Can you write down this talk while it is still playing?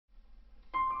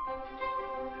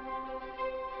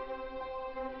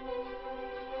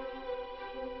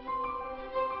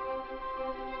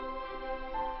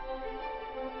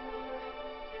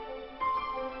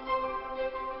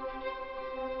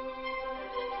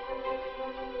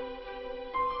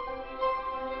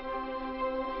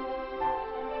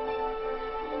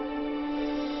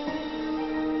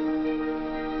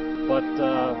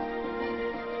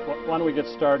But why don't we get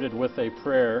started with a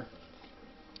prayer?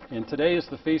 And today is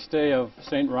the feast day of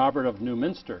St. Robert of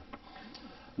Newminster.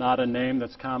 Not a name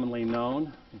that's commonly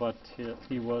known, but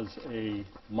he was a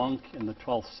monk in the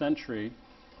 12th century,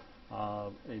 a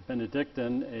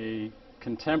Benedictine, a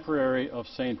contemporary of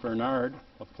St. Bernard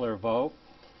of Clairvaux.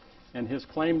 And his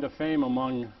claim to fame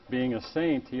among being a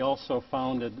saint, he also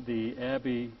founded the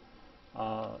abbey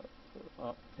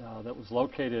that was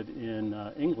located in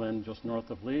England, just north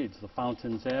of Leeds, the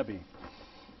Fountains Abbey.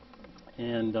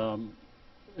 And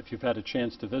if you've had a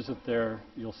chance to visit there,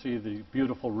 you'll see the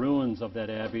beautiful ruins of that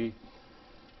abbey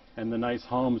and the nice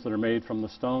homes that are made from the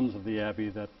stones of the abbey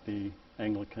that the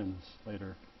Anglicans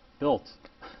later built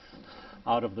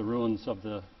out of the ruins of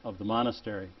the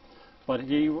monastery. But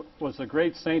he was a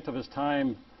great saint of his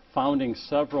time, founding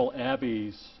several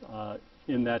abbeys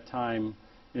in that time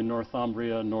in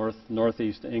Northumbria,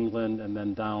 northeast England, and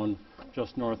then down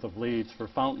just north of Leeds for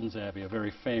Fountains Abbey, a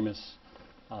very famous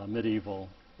medieval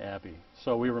abbey.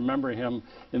 So we remember him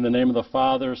in the name of the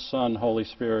Father, Son, Holy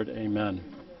Spirit. Amen.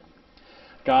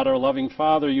 God, our loving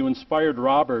Father, you inspired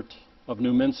Robert of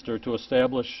Newminster to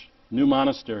establish new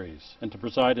monasteries and to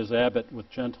preside as abbot with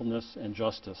gentleness and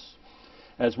justice.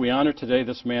 As we honor today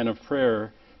this man of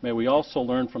prayer, may we also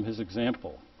learn from his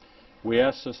example. We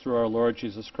ask this through our Lord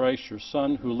Jesus Christ, your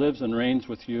Son, who lives and reigns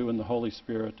with you in the Holy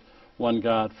Spirit, one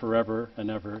God, forever and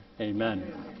ever. Amen.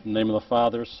 In the name of the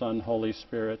Father, Son, Holy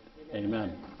Spirit.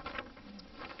 Amen.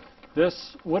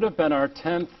 This would have been our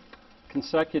 10th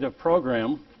consecutive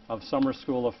program of Summer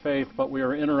School of Faith, but we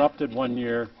were interrupted one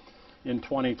year in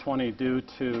 2020 due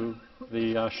to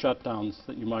the shutdowns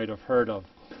that you might have heard of.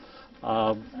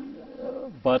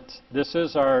 But this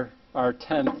is our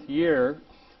 10th year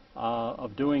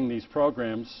of doing these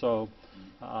programs, so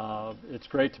it's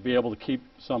great to be able to keep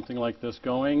something like this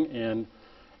going, and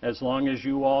as long as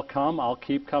you all come, I'll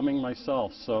keep coming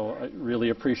myself, so I really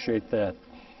appreciate that.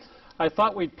 I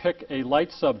thought we'd pick a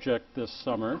light subject this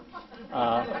summer.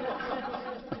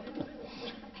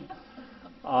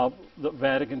 The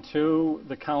Vatican II,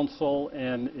 the Council,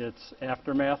 and its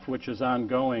aftermath, which is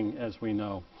ongoing, as we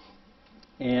know.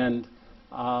 And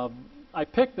I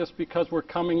picked this because we're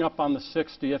coming up on the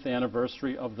 60th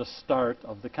anniversary of the start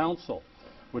of the Council,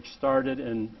 which started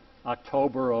in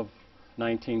October of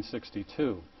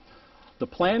 1962. The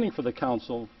planning for the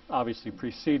Council obviously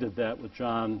preceded that, with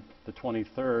John the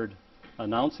 23rd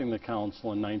announcing the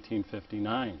Council in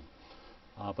 1959.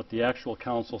 But the actual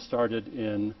Council started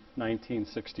in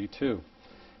 1962.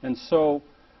 And so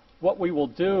what we will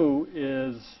do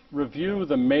is review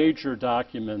the major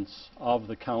documents of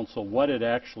the Council, what it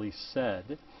actually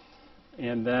said,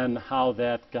 and then how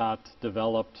that got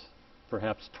developed,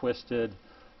 perhaps twisted.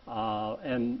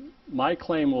 And my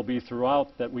claim will be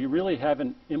throughout that we really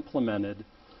haven't implemented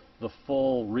the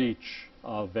full reach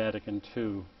of Vatican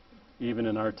II, even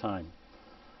in our time.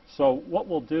 So what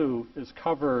we'll do is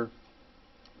cover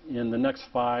in the next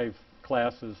 5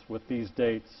 classes with these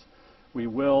dates. We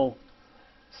will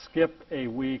skip a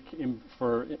week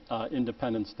for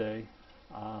Independence Day.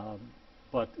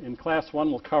 But in Class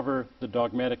 1, we'll cover the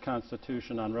Dogmatic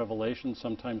Constitution on Revelation,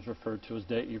 sometimes referred to as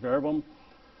Dei Verbum,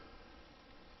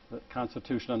 the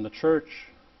Constitution on the Church,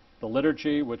 the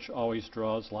Liturgy, which always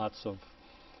draws lots of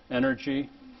energy,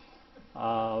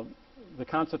 the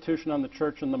Constitution on the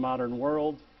Church in the Modern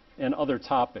World, and other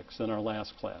topics in our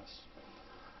last class.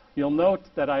 You'll note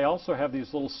that I also have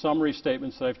these little summary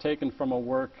statements that I've taken from a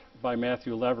work by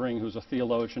Matthew Levering, who's a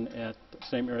theologian at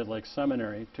St. Mary Lake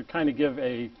Seminary, to kind of give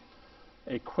a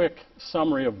quick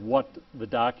summary of what the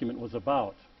document was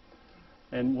about.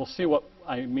 And we'll see what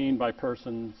I mean by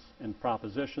persons and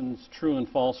propositions, true and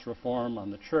false reform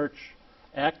on the Church.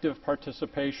 Active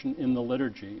participation in the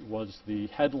liturgy was the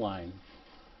headline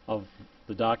of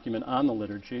the document on the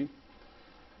liturgy.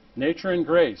 Nature and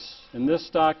grace. In this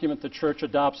document, the Church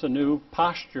adopts a new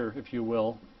posture, if you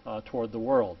will, toward the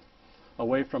world,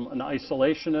 away from an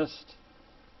isolationist,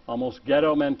 almost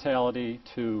ghetto mentality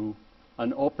to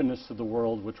an openness to the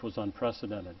world which was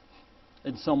unprecedented.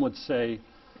 And some would say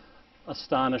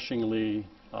astonishingly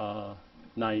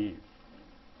naive.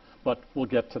 But we'll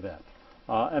get to that.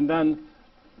 And then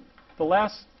the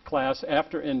last class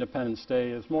after Independence Day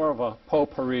is more of a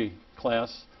potpourri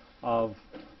class of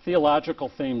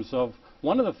theological themes. Of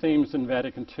one of the themes in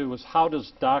Vatican II is, how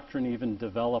does doctrine even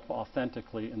develop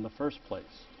authentically in the first place?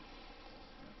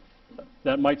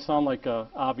 That might sound like an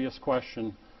obvious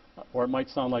question, or it might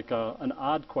sound like an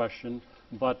odd question,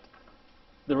 but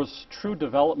there was true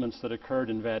developments that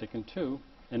occurred in Vatican II,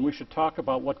 and we should talk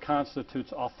about what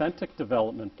constitutes authentic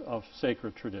development of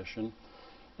sacred tradition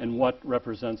and what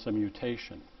represents a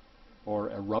mutation. or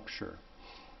a rupture.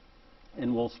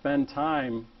 And we'll spend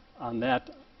time on that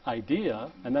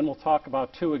idea, and then we'll talk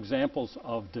about two examples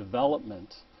of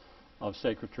development of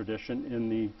sacred tradition in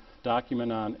the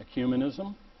document on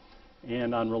ecumenism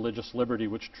and on religious liberty,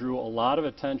 which drew a lot of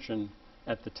attention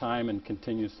at the time and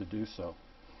continues to do so.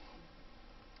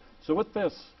 So with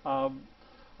this,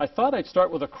 I thought I'd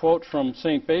start with a quote from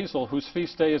St. Basil, whose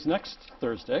feast day is next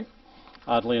Thursday,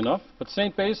 oddly enough. But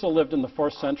St. Basil lived in the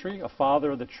 4th century, a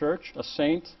father of the church, a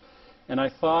saint, and I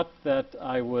thought that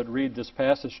I would read this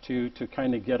passage to you to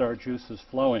kind of get our juices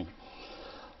flowing.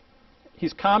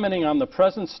 He's commenting on the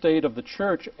present state of the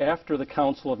church after the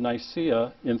Council of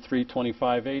Nicaea in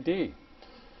 325 AD.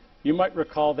 You might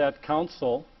recall that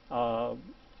council,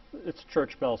 it's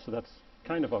church bell, so that's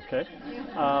kind of okay.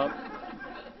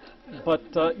 But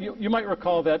you might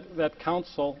recall that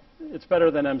council. It's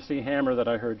better than MC Hammer that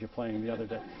I heard you playing the other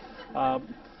day.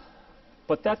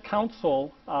 But that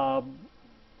council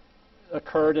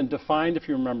occurred and defined, if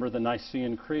you remember, the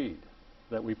Nicene Creed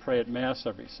that we pray at Mass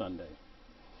every Sunday.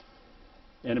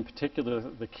 And in particular,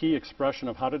 the key expression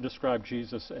of how to describe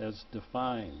Jesus as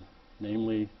divine.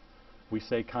 Namely, we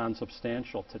say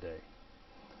consubstantial today.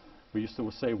 We used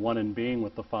to say one in being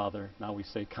with the Father. Now we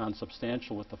say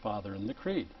consubstantial with the Father in the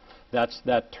Creed. That's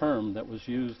that term that was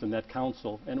used in that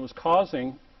council, and it was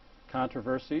causing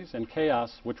controversies and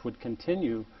chaos which would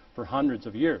continue for hundreds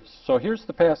of years. So here's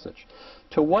the passage.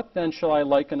 To what then shall I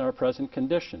liken our present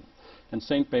condition? And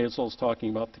St. Basil is talking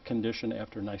about the condition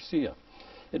after Nicaea.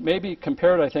 It may be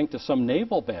compared, I think, to some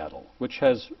naval battle which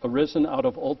has arisen out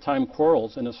of old-time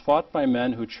quarrels and is fought by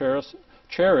men who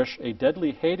cherish a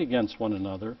deadly hate against one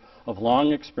another, of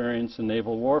long experience in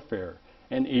naval warfare,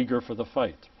 and eager for the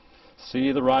fight.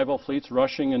 See the rival fleets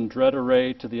rushing in dread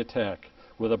array to the attack.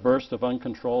 With a burst of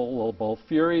uncontrollable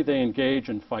fury they engage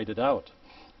and fight it out.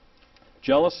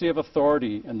 Jealousy of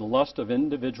authority and the lust of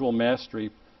individual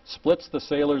mastery splits the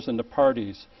sailors into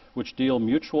parties which deal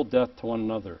mutual death to one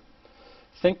another.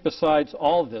 Think besides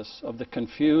all this of the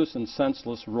confused and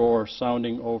senseless roar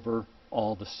sounding over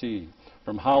all the sea,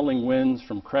 from howling winds,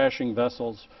 from crashing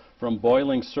vessels, from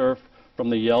boiling surf, from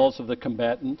the yells of the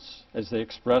combatants as they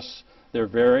express their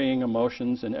varying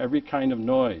emotions in every kind of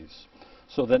noise,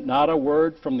 so that not a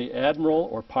word from the admiral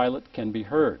or pilot can be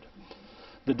heard.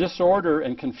 The disorder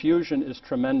and confusion is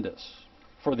tremendous,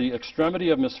 for the extremity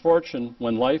of misfortune,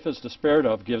 when life is despaired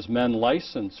of, gives men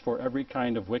license for every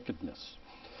kind of wickedness.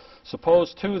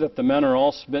 Suppose, too, that the men are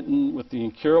all smitten with the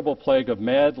incurable plague of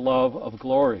mad love of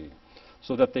glory,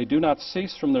 so that they do not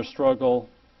cease from their struggle,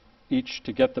 each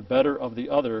to get the better of the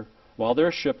other, while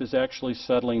their ship is actually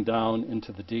settling down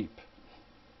into the deep.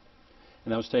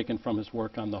 And that was taken from his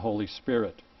work on the Holy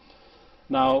Spirit.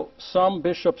 Now, some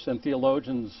bishops and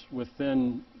theologians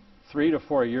within 3 to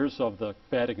 4 years of the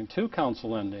Vatican II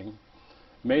Council ending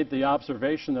made the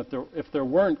observation that if there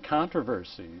weren't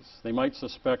controversies, they might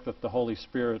suspect that the Holy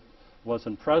Spirit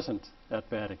wasn't present at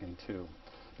Vatican II,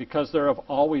 because there have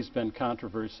always been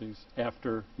controversies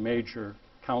after major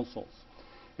councils.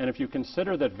 And if you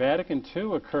consider that Vatican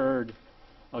II occurred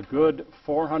a good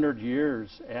 400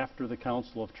 years after the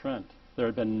Council of Trent, there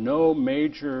had been no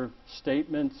major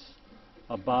statements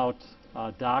about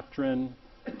doctrine,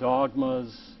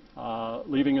 dogmas,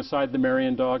 leaving aside the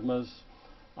Marian dogmas.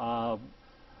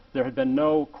 There had been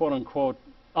no, quote-unquote,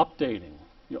 updating,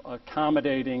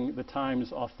 accommodating the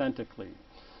times authentically.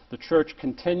 The Church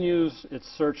continues its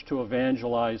search to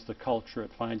evangelize the culture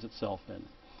it finds itself in.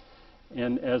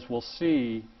 And as we'll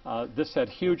see, this had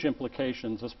huge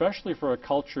implications, especially for a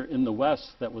culture in the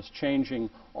West that was changing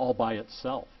all by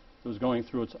itself. It was going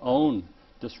through its own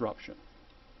disruption.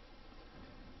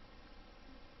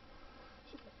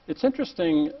 It's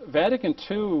interesting, Vatican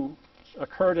II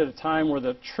occurred at a time where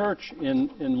the Church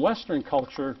in Western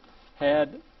culture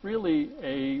had really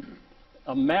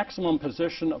a maximum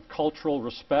position of cultural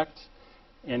respect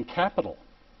and capital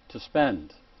to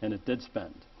spend, and it did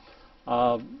spend.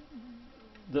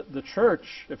 The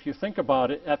Church, if you think about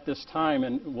it at this time,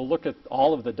 and we'll look at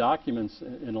all of the documents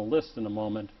in a list in a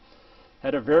moment,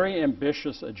 had a very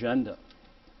ambitious agenda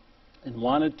and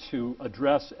wanted to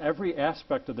address every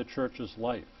aspect of the Church's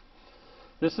life.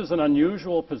 This is an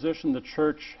unusual position the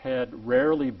Church had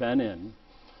rarely been in.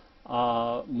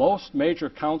 Most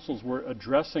major councils were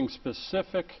addressing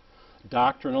specific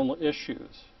doctrinal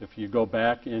issues. If you go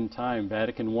back in time,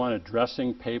 Vatican I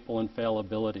addressing papal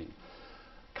infallibility.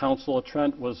 Council of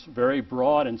Trent was very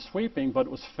broad and sweeping, but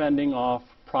it was fending off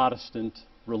Protestant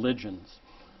religions.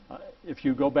 If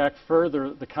you go back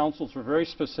further, the councils were very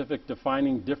specific,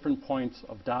 defining different points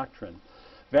of doctrine.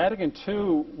 Vatican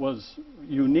II was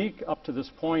unique up to this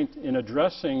point in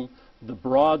addressing the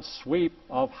broad sweep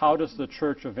of how does the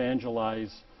church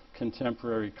evangelize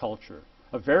contemporary culture.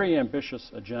 A very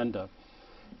ambitious agenda.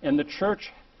 And the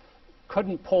church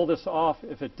couldn't pull this off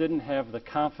if it didn't have the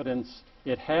confidence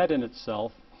it had in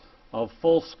itself of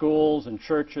full schools and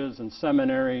churches and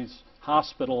seminaries,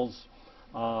 hospitals,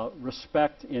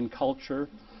 respect in culture.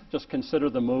 Just consider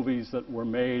the movies that were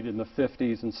made in the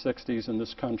 50s and 60s in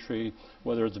this country,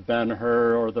 whether it's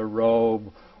Ben-Hur or The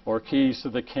Robe or Keys to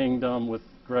the Kingdom with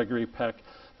Gregory Peck.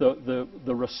 The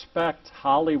respect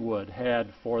Hollywood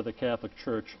had for the Catholic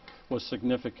Church was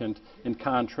significant in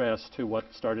contrast to what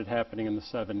started happening in the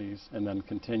 70s and then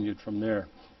continued from there.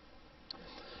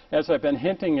 As I've been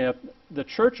hinting at, the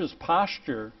Church's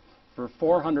posture for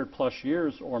 400 plus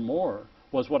years or more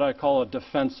was what I call a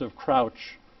defensive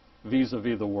crouch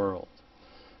vis-a-vis the world,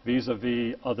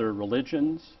 vis-a-vis other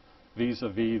religions,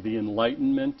 vis-a-vis the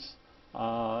Enlightenment,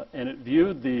 and it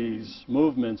viewed these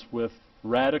movements with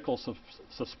radical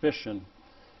suspicion,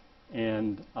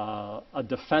 and a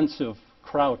defensive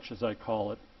crouch, as I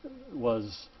call it,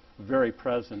 was very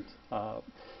present.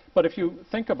 But if you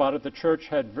think about it, the church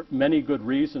had many good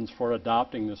reasons for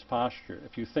adopting this posture.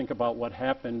 If you think about what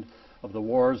happened of the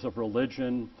wars of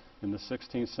religion in the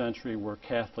 16th century, where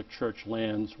Catholic Church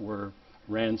lands were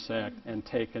ransacked and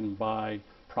taken by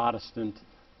Protestant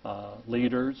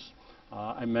leaders.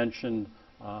 I mentioned,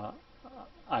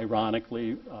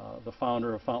 ironically, the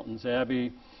founder of Fountains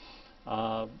Abbey.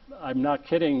 I'm not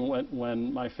kidding,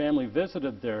 when my family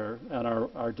visited there and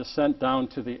our descent down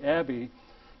to the Abbey,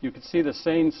 you could see the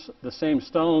same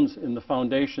stones in the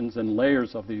foundations and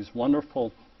layers of these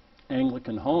wonderful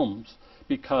Anglican homes,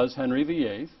 because Henry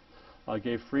VIII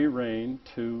gave free rein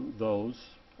to those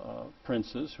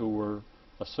princes who were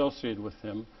associated with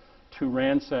him to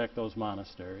ransack those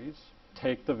monasteries,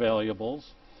 take the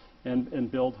valuables,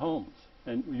 and build homes.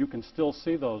 And you can still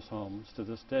see those homes to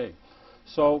this day.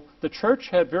 So the church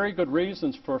had very good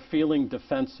reasons for feeling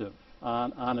defensive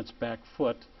on its back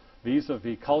foot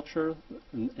vis-a-vis culture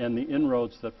and the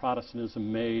inroads that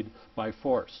Protestantism made by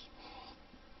force.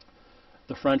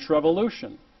 The French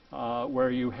Revolution, where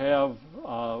you have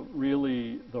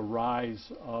really the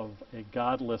rise of a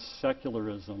godless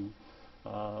secularism.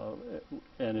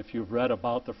 And if you've read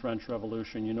about the French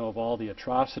Revolution, you know of all the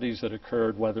atrocities that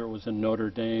occurred, whether it was in Notre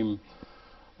Dame,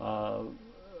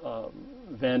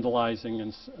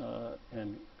 vandalizing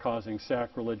and causing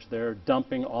sacrilege there,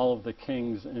 dumping all of the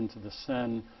kings into the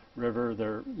Seine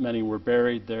River. Many were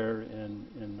buried there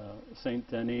in Saint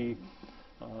Denis,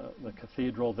 the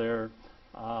cathedral there.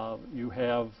 You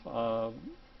have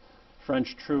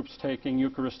French troops taking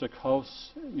Eucharistic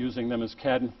hosts, using them as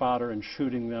cannon fodder and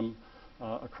shooting them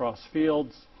across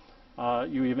fields.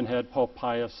 You even had Pope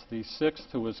Pius VI,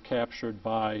 who was captured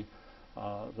by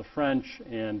the French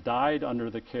and died under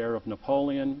the care of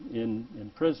Napoleon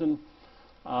in prison.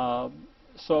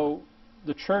 So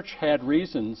the church had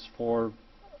reasons for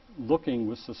looking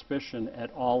with suspicion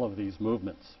at all of these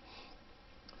movements.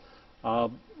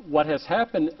 What has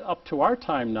happened up to our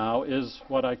time now is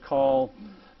what I call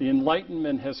the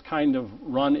Enlightenment has kind of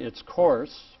run its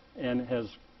course and has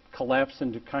collapsed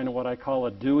into kind of what I call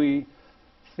a Dewey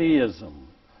theism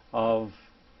of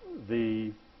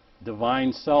the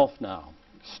divine self now,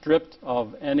 stripped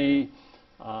of any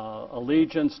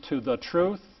allegiance to the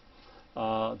truth,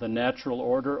 the natural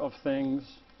order of things.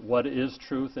 What is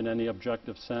truth in any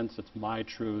objective sense? It's my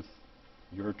truth,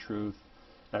 your truth,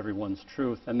 everyone's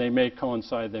truth, and they may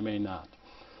coincide, they may not.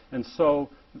 And so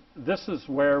this is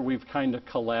where we've kind of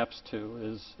collapsed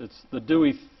to, it's the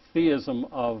Dewey theism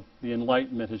of the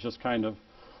Enlightenment is just kind of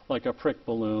like a prick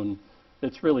balloon.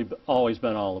 It's really always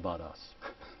been all about us.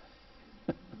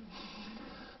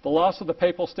 The loss of the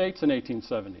Papal States in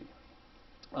 1870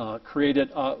 created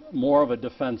more of a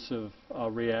defensive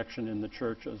reaction in the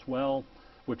church as well,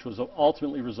 which was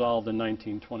ultimately resolved in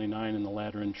 1929 in the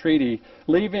Lateran Treaty,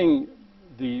 leaving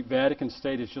the Vatican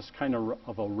State as just kind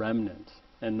of a remnant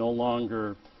and no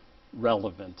longer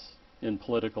relevant in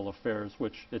political affairs,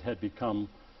 which it had become,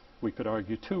 we could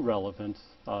argue, too relevant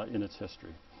in its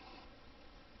history.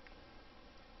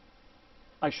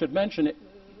 I should mention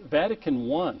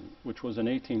Vatican I, which was in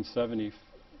 1870,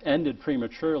 ended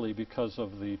prematurely because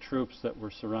of the troops that were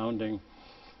surrounding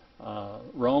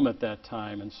Rome at that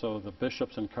time, and so the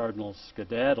bishops and cardinals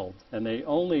skedaddled, and they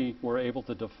only were able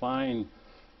to define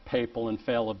papal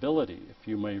infallibility, if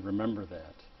you may remember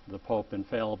that. The Pope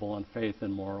infallible on faith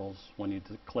and morals when he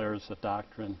declares the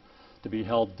doctrine to be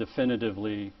held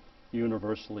definitively,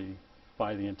 universally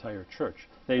by the entire church.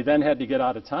 They then had to get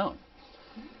out of town.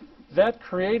 That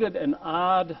created an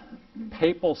odd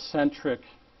papal-centric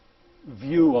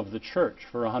view of the church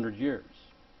for 100 years.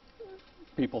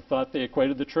 People thought they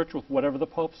equated the church with whatever the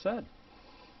Pope said.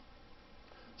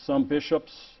 Some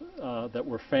bishops that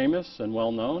were famous and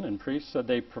well-known and priests said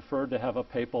they preferred to have a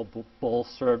papal bull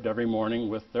served every morning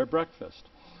with their breakfast.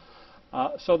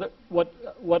 So that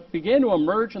what began to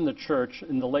emerge in the church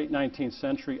in the late 19th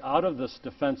century out of this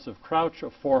defensive crouch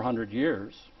of 400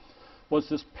 years was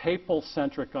this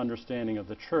papal-centric understanding of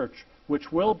the church,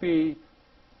 which will be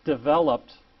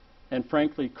developed and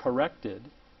frankly corrected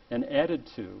and added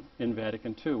to in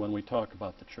Vatican II when we talk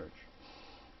about the church.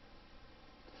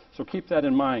 So keep that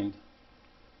in mind.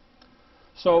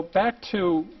 So back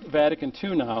to Vatican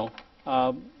II now.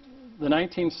 The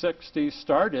 1960s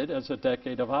started as a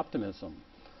decade of optimism.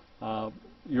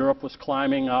 Europe was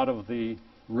climbing out of the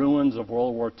ruins of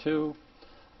World War II.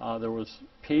 There was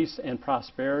peace and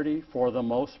prosperity for the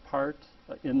most part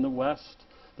in the West.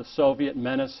 The Soviet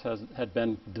menace had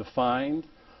been defined,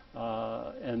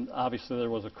 and obviously there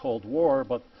was a Cold War,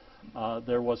 but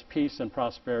there was peace and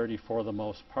prosperity for the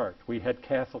most part. We had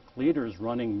Catholic leaders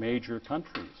running major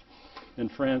countries. In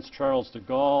France, Charles de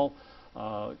Gaulle,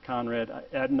 Konrad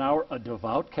Adenauer, a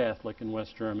devout Catholic in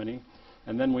West Germany,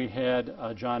 and then we had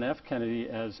John F. Kennedy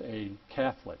as a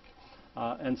Catholic.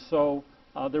 And so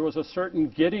there was a certain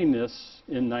giddiness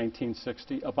in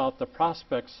 1960 about the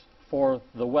prospects for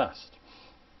the West.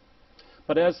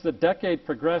 But as the decade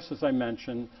progressed, as I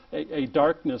mentioned, a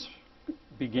darkness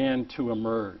began to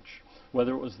emerge,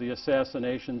 whether it was the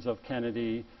assassinations of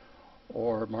Kennedy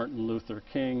or Martin Luther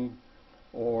King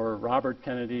or Robert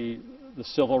Kennedy, the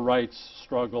civil rights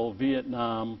struggle,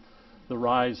 Vietnam, the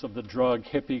rise of the drug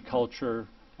hippie culture,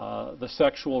 the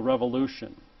sexual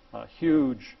revolution, a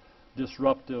huge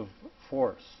disruptive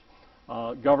force,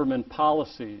 government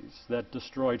policies that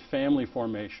destroyed family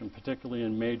formation, particularly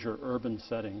in major urban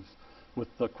settings, with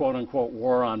the quote-unquote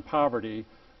war on poverty,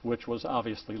 which was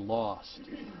obviously lost.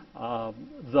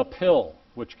 The Pill,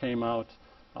 which came out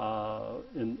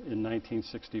in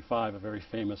 1965, a very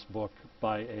famous book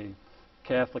by a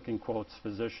Catholic, in quotes,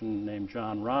 physician named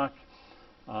John Rock,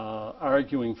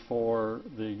 arguing for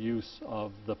the use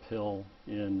of the pill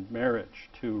in marriage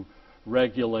to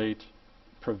regulate,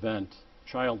 prevent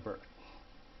childbirth.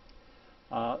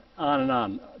 On and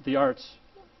on. The arts,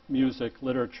 music,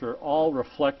 literature, all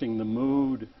reflecting the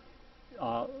mood.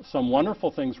 Some wonderful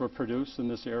things were produced in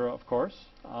this era, of course,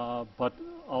 but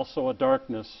also a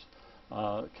darkness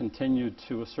continued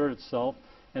to assert itself.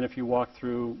 And if you walk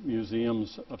through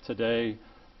museums of today,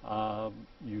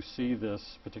 you see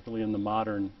this, particularly in the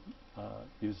modern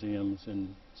museums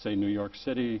in, say, New York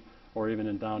City or even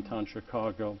in downtown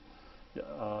Chicago.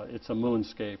 It's a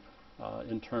moonscape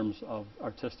in terms of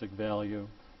artistic value,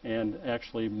 and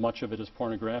actually much of it is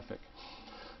pornographic.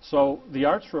 So the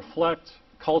arts reflect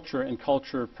culture, and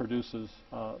culture produces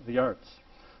the arts.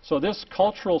 So this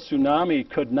cultural tsunami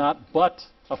could not but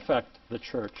affect the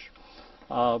church.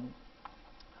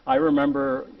 I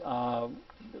remember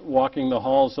walking the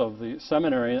halls of the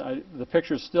seminary. The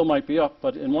pictures still might be up,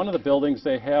 but in one of the buildings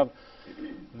they have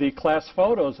the class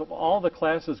photos of all the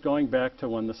classes going back to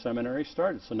when the seminary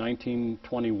started. So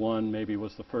 1921 maybe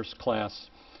was the first class,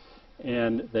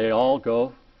 and they all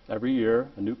go every year,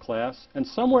 a new class. And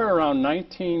somewhere around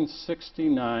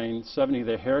 1969, 70,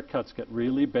 the haircuts get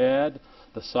really bad,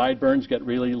 the sideburns get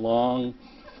really long,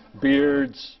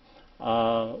 beards,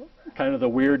 kind of the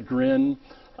weird grin.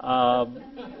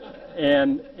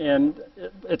 And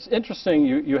it's interesting,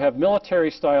 you have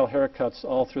military-style haircuts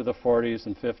all through the 40s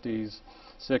and 50s,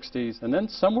 60s, and then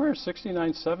somewhere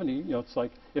 69, 70, you know, it's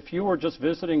like if you were just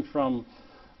visiting from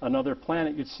another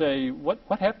planet, you'd say, what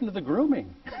happened to the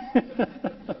grooming?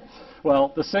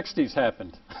 Well, the 60s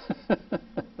happened.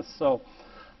 So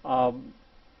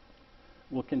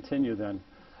we'll continue then.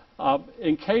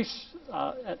 In case,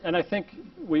 and I think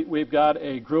we've got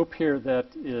a group here that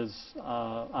is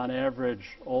on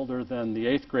average older than the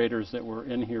 8th graders that were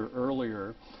in here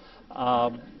earlier,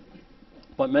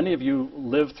 but many of you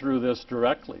lived through this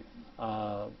directly,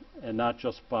 and not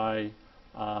just by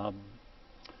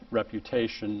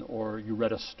reputation or you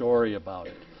read a story about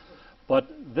it. But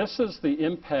this is the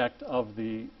impact of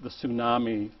the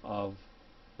tsunami of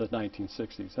the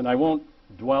 1960s. And I won't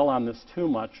dwell on this too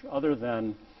much, other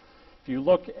than if you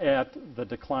look at the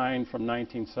decline from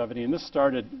 1970, and this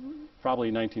started probably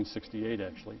in 1968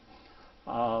 actually,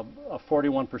 a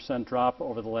 41% drop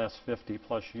over the last 50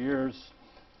 plus years,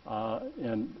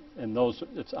 and those,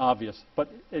 it's obvious. But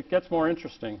it gets more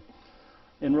interesting.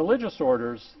 In religious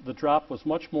orders, the drop was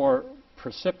much more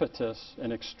precipitous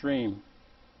and extreme.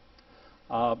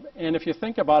 And if you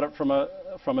think about it from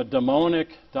a demonic,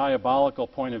 diabolical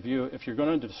point of view, if you're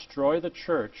going to destroy the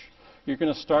church, you're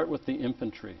going to start with the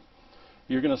infantry.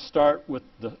 You're going to start with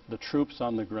the troops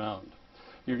on the ground.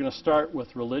 You're going to start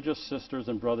with religious sisters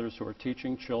and brothers who are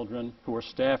teaching children, who are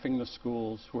staffing the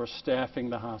schools, who are staffing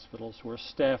the hospitals, who are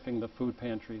staffing the food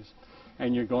pantries,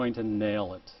 and you're going to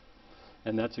nail it.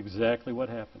 And that's exactly what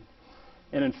happened.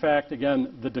 And in fact,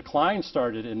 again, the decline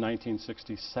started in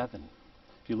 1967.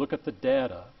 If you look at the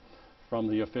data from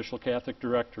the official Catholic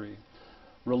directory,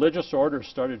 religious orders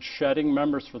started shedding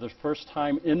members for the first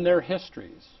time in their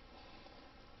histories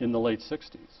in the late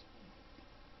 60s.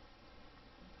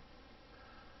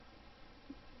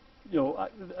 You know,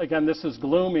 again, this is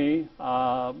gloomy,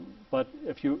 but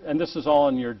if you, and this is all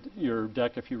in your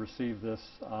deck if you receive this.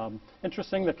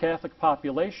 Interesting, the Catholic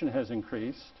population has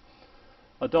increased.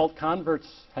 Adult converts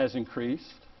has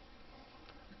increased.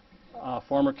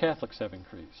 Former Catholics have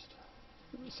increased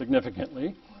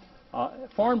significantly.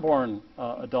 Foreign-born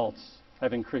adults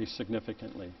have increased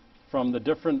significantly from the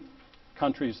different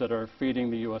countries that are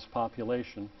feeding the U.S.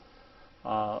 population.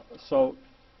 So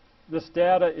this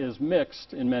data is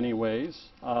mixed in many ways,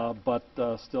 but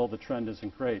still the trend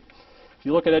isn't great. If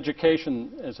you look at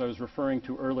education, as I was referring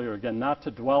to earlier, again, not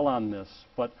to dwell on this,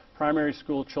 but primary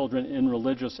school children in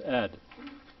religious ed.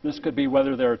 This could be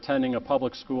whether they're attending a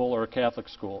public school or a Catholic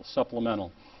school,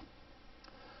 supplemental.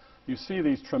 You see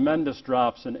these tremendous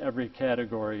drops in every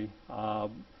category.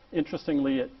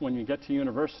 Interestingly, when you get to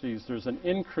universities, there's an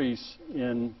increase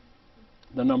in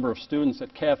the number of students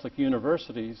at Catholic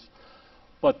universities,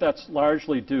 but that's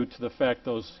largely due to the fact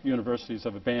those universities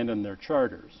have abandoned their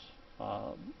charters.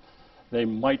 They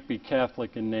might be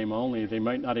Catholic in name only. They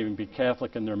might not even be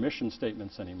Catholic in their mission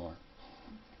statements anymore.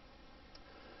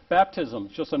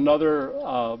 Baptism, just another,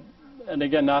 and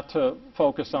again, not to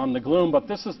focus on the gloom, but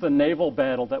this is the naval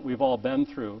battle that we've all been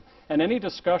through. And any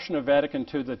discussion of Vatican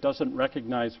II that doesn't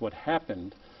recognize what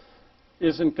happened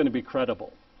isn't going to be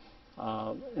credible.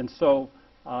 And so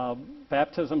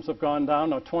baptisms have gone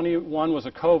down. Now, 21 was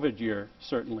a COVID year,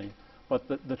 certainly, but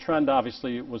the trend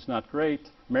obviously was not great.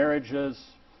 Marriages,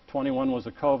 21 was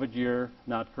a COVID year,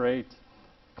 not great.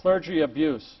 Clergy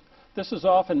abuse. This is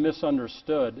often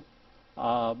misunderstood,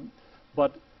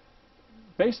 but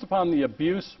based upon the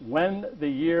abuse when the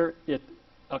year it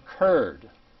occurred,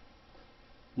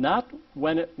 not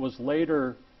when it was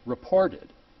later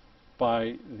reported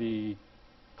by the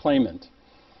claimant.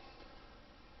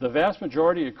 The vast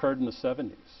majority occurred in the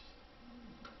 70s.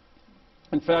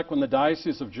 In fact, when the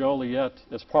Diocese of Joliet,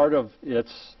 as part of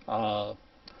its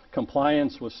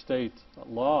compliance with state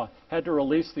law, had to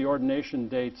release the ordination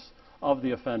dates of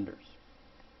the offenders,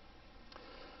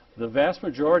 the vast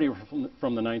majority were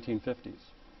from the 1950s.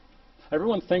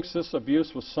 Everyone thinks this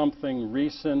abuse was something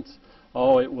recent.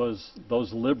 Oh, it was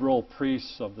those liberal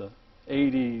priests of the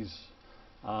 80s.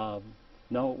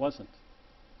 No, it wasn't.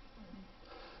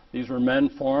 These were men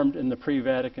formed in the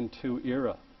pre-Vatican II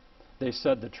era. They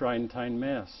said the Tridentine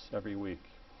Mass every week.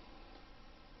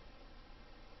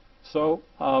 So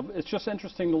it's just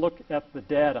interesting to look at the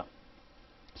data.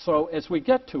 So as we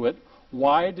get to it,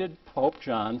 why did Pope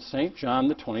John, St. John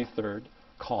the 23rd,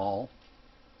 call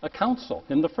a council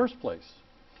in the first place?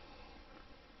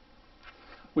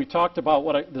 We talked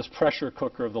about this pressure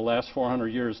cooker of the last 400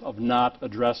 years of not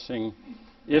addressing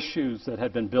issues that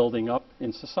had been building up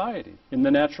in society, in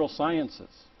the natural sciences.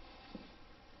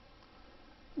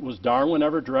 Was Darwin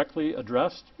ever directly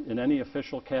addressed in any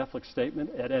official Catholic statement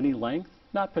at any length?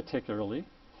 Not particularly.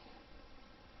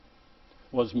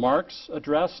 Was Marx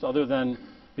addressed other than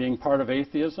being part of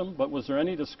atheism? But was there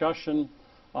any discussion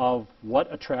of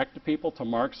what attracted people to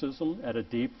Marxism at a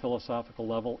deep philosophical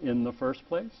level in the first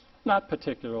place? Not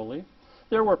particularly.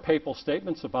 There were papal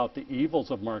statements about the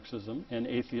evils of Marxism and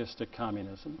atheistic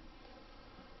communism.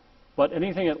 But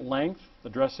anything at length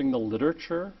addressing the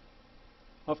literature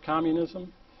of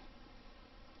communism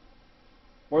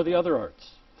or the other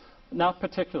arts? Not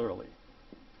particularly.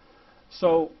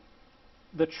 So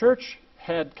the church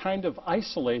had kind of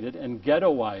isolated and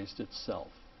ghettoized itself.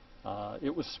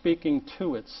 It was speaking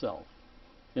to itself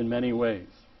in many ways.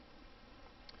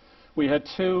 We had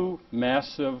two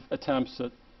massive attempts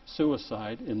at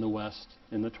suicide in the West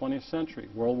in the 20th century.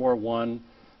 World War I,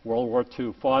 World War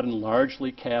II, fought in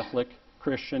largely Catholic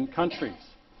Christian countries.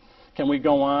 Can we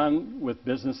go on with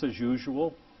business as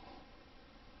usual,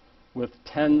 with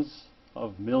tens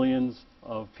of millions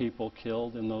of people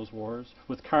killed in those wars,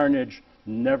 with carnage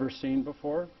never seen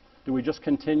before? Do we just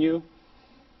continue?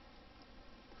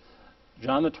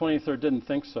 John the 23rd didn't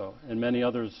think so, and many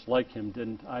others like him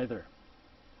didn't either.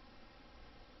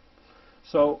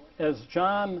 So as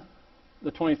John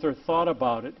the 23rd thought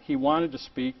about it, he wanted to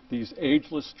speak these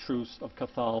ageless truths of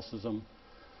Catholicism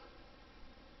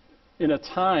in a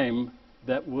time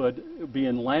that would be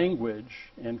in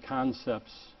language and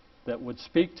concepts that would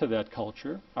speak to that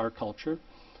culture, our culture,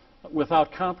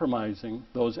 without compromising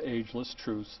those ageless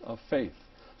truths of faith.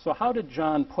 So how did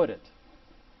John put it?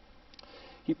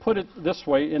 He put it this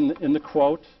way in the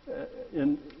quote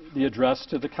in the address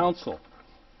to the council.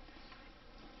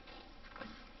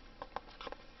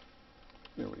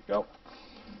 There we go.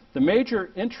 The major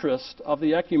interest of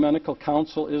the Ecumenical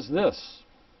Council is this: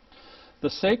 the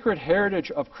sacred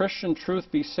heritage of Christian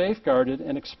truth be safeguarded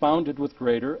and expounded with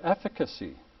greater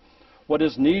efficacy. What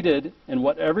is needed, and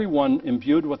what everyone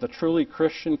imbued with a truly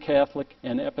Christian, Catholic,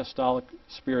 and apostolic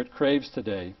spirit craves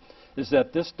today, is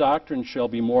that this doctrine shall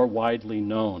be more widely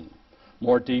known,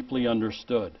 more deeply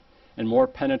understood, and more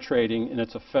penetrating in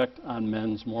its effect on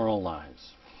men's moral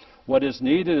lives. What is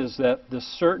needed is that this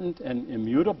certain and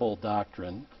immutable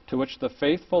doctrine, to which the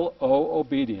faithful owe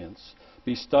obedience,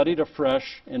 be studied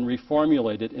afresh and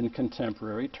reformulated in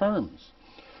contemporary terms.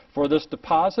 For this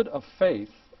deposit of faith,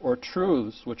 or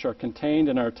truths which are contained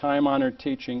in our time-honored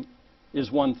teaching,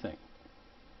 is one thing.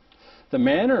 The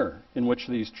manner in which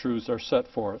these truths are set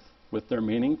forth, with their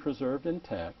meaning preserved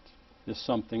intact, is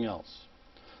something else.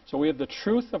 So we have the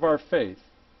truth of our faith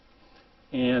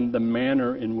and the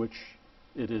manner in which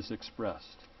it is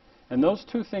expressed. And those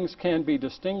two things can be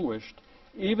distinguished,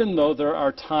 even though there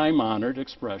are time-honored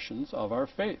expressions of our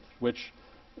faith, which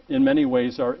in many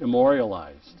ways are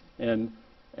immemorialized, and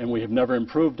we have never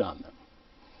improved on them.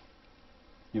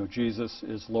 You know, Jesus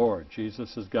is Lord.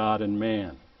 Jesus is God and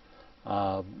man.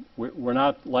 We're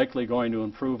not likely going to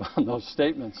improve on those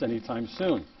statements anytime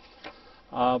soon.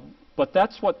 But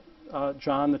that's what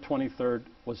John the 23rd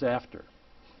was after.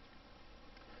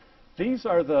 These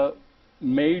are the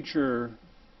major,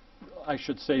 I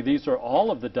should say, these are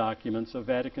all of the documents of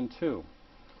Vatican II.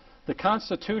 The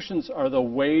constitutions are the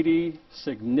weighty,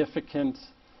 significant,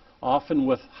 often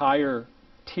with higher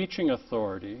teaching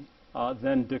authority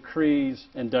than decrees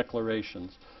and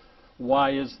declarations.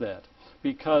 Why is that?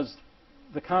 Because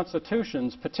the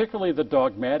constitutions, particularly the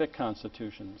dogmatic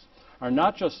constitutions, are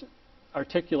not just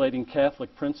articulating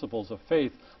Catholic principles of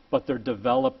faith, but they're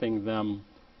developing them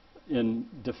in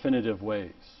definitive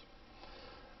ways.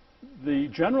 The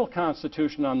general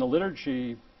constitution on the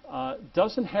liturgy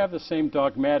doesn't have the same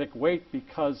dogmatic weight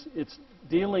because it's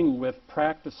dealing with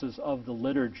practices of the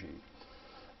liturgy.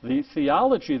 The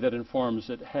theology that informs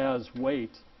it has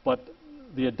weight, but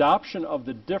the adoption of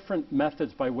the different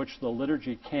methods by which the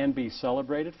liturgy can be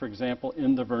celebrated, for example,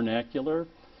 in the vernacular,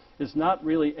 is not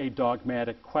really a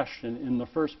dogmatic question in the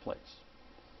first place.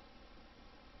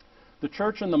 The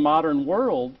Church in the modern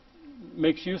world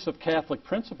makes use of Catholic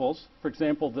principles, for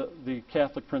example, the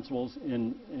Catholic principles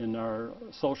in our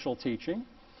social teaching,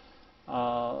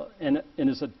 and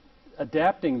is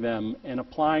adapting them and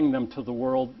applying them to the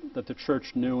world that the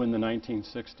Church knew in the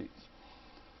 1960s.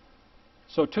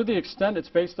 So to the extent it's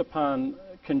based upon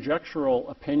conjectural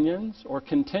opinions or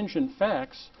contingent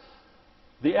facts,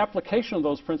 the application of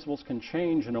those principles can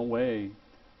change in a way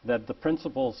that the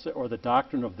principles or the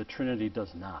doctrine of the Trinity does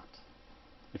not,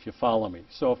 if you follow me.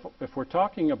 So if we're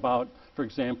talking about, for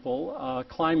example,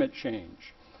 climate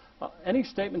change, any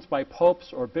statements by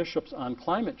popes or bishops on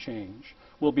climate change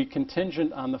will be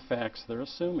contingent on the facts they're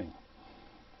assuming.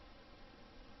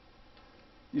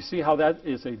 You see how that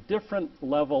is a different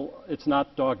level. It's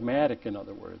not dogmatic, in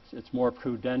other words. It's more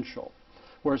prudential.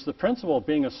 Whereas the principle of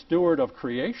being a steward of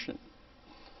creation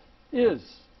is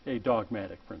a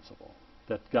dogmatic principle,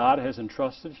 that God has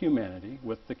entrusted humanity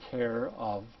with the care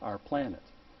of our planet,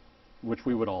 which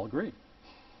we would all agree.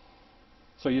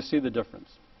 So you see the difference.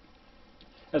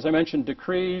 As I mentioned,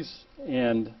 decrees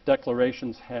and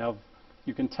declarations have,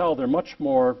 you can tell they're much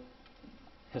more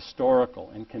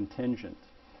historical and contingent.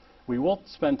 We will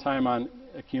spend time on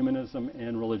ecumenism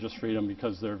and religious freedom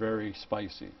because they're very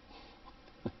spicy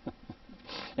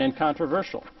and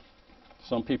controversial.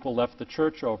 Some people left the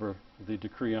church over the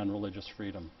decree on religious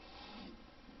freedom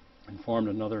and formed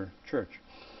another church.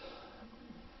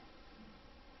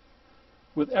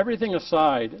 With everything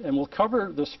aside, and we'll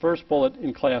cover this first bullet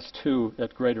in Class 2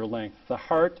 at greater length, the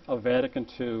heart of Vatican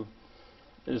II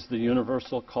is the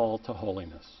universal call to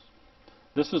holiness.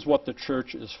 This is what the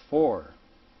Church is for.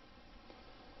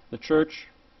 The Church,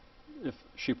 if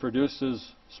she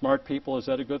produces smart people, is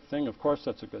that a good thing? Of course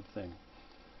that's a good thing.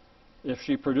 If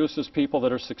she produces people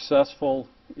that are successful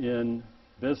in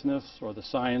business or the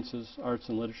sciences, arts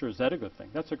and literature, is that a good thing?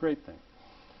 That's a great thing.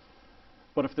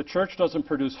 But if the Church doesn't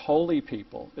produce holy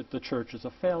people, the Church is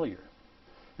a failure.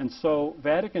 And so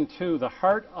Vatican II, the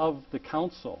heart of the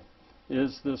Council,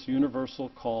 is this universal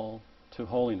call to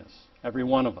holiness, every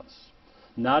one of us.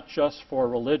 Not just for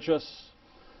religious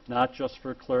not just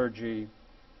for clergy,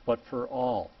 but for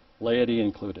all, laity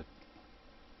included.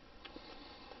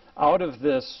 Out of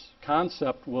this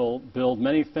concept will build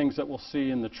many things that we'll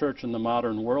see in the church in the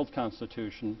modern world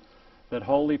constitution, that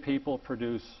holy people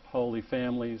produce holy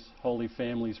families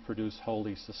produce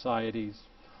holy societies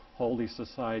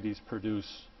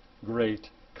produce great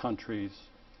countries,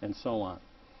 and so on.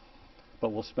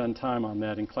 But we'll spend time on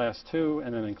that in Class 2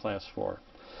 and then in Class 4.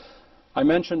 I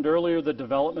mentioned earlier the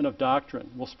development of doctrine.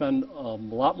 We'll spend a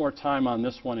lot more time on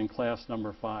this one in Class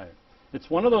number 5. It's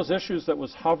one of those issues that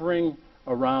was hovering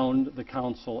around the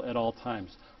council at all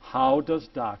times. How does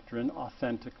doctrine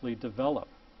authentically develop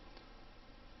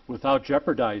without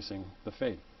jeopardizing the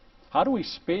faith? How do we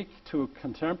speak to a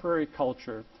contemporary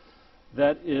culture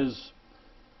that is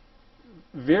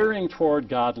veering toward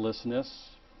godlessness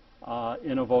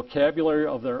in a vocabulary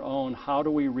of their own? How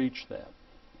do we reach that?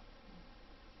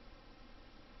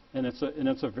 And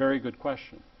it's a very good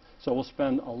question. So we'll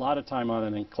spend a lot of time on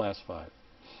it in Class 5.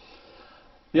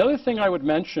 The other thing I would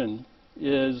mention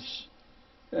is,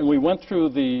 and we went through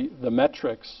the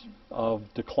metrics of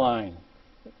decline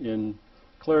in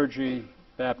clergy,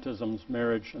 baptisms,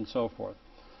 marriage, and so forth.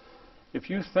 If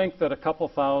you think that a couple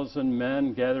thousand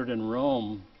men gathered in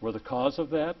Rome were the cause of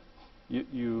that,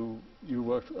 you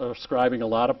are ascribing a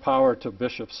lot of power to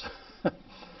bishops.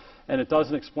 And it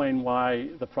doesn't explain why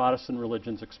the Protestant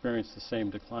religions experienced the same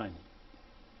decline.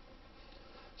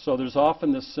 So there's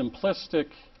often this simplistic,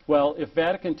 well, if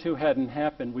Vatican II hadn't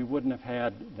happened, we wouldn't have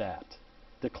had that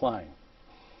decline.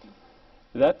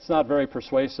 That's not very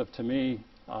persuasive to me,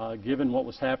 given what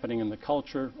was happening in the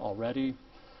culture already,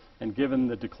 and given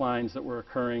the declines that were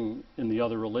occurring in the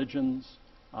other religions.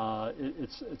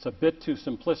 It's a bit too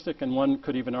simplistic, and one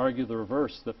could even argue the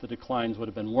reverse, that the declines would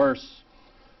have been worse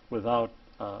without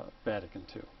Vatican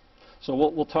II. So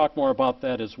we'll talk more about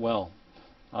that as well.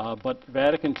 But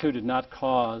Vatican II did not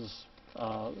cause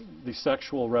the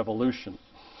sexual revolution,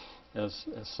 as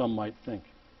some might think.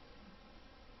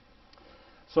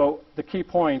 So the key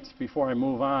point before I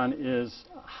move on is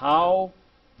how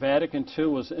Vatican II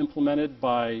was implemented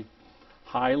by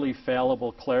highly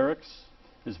fallible clerics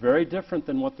is very different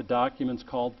than what the documents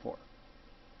called for.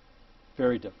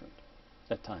 Very different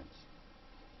at times.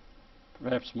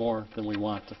 Perhaps more than we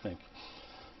want to think.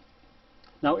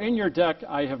 Now in your deck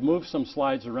I have moved some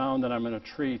slides around that I'm going to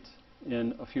treat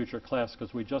in a future class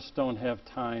because we just don't have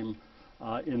time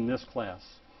in this class.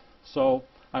 So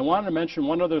I wanted to mention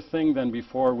one other thing then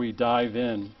before we dive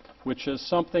in, which is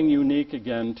something unique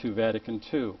again to Vatican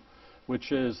II,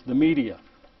 which is the media.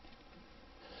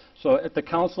 So at the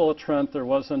Council of Trent there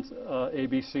wasn't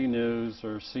ABC News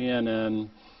or CNN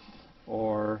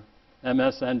or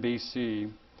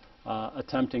MSNBC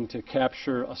attempting to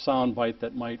capture a soundbite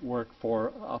that might work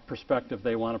for a perspective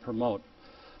they want to promote.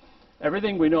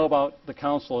 Everything we know about the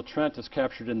Council of Trent is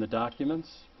captured in the documents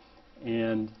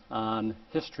and on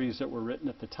histories that were written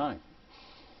at the time.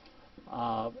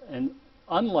 And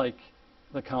unlike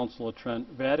the Council of Trent,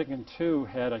 Vatican II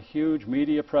had a huge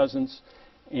media presence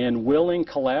and willing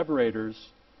collaborators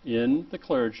in the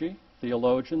clergy,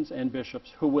 theologians, and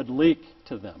bishops who would leak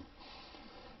to them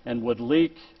and would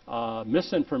leak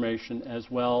misinformation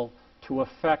as well to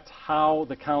affect how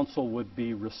the council would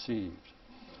be received.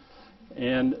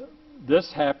 And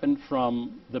this happened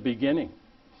from the beginning.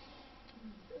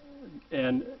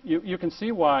 And you can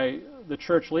see why the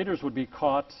church leaders would be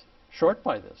caught short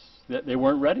by this. That they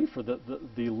weren't ready for the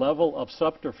level of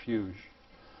subterfuge,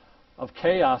 of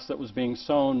chaos that was being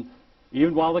sown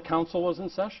even while the council was in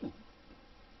session.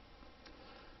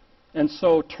 And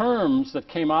so terms that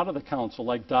came out of the council,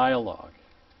 like dialogue,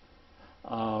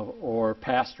 or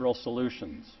pastoral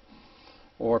solutions,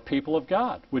 or people of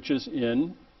God, which is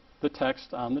in the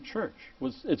text on the church.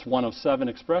 It's one of 7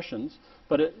 expressions,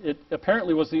 but it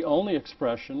apparently was the only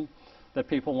expression that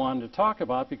people wanted to talk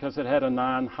about because it had a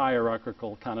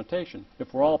non-hierarchical connotation.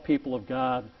 If we're all people of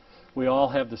God, we all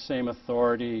have the same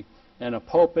authority, and a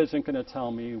pope isn't going to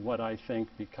tell me what I think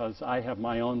because I have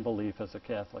my own belief as a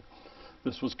Catholic.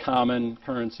 This was common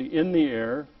currency in the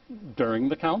air during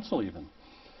the council even.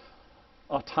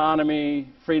 Autonomy,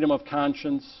 freedom of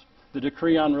conscience. The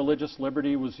decree on religious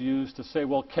liberty was used to say,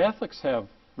 well, Catholics have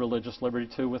religious liberty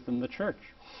too within the church.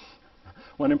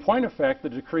 When in point of fact, the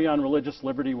decree on religious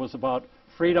liberty was about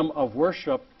freedom of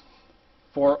worship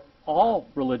for all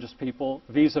religious people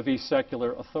vis-a-vis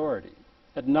secular authority.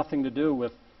 It had nothing to do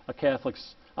with a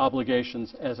Catholic's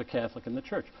obligations as a Catholic in the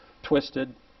church.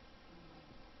 Twisted.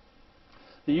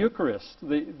 The Eucharist,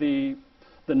 the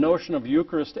notion of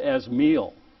Eucharist as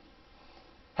meal,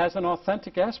 has an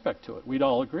authentic aspect to it. We'd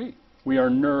all agree. We are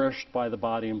nourished by the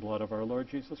body and blood of our Lord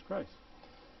Jesus Christ.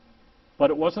 But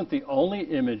it wasn't the only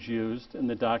image used in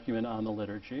the document on the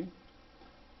liturgy.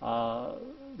 The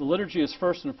liturgy is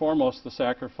first and foremost the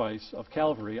sacrifice of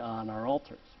Calvary on our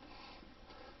altars,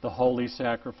 the holy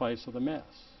sacrifice of the Mass,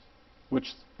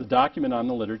 which the document on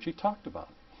the liturgy talked about,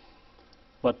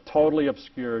 but totally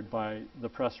obscured by the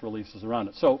press releases around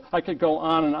it. So I could go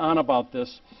on and on about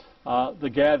this. The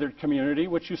gathered community,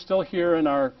 which you still hear in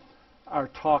our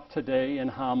talk today in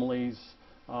homilies,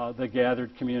 the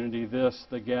gathered community this,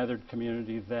 the gathered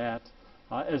community that,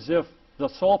 as if the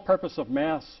sole purpose of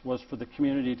Mass was for the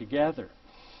community to gather.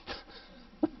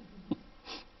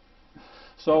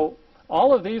 So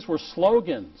all of these were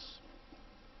slogans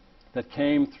that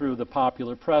came through the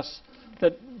popular press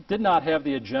that did not have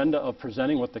the agenda of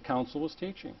presenting what the council was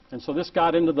teaching. And so this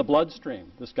got into the bloodstream.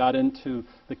 This got into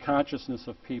the consciousness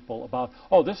of people about,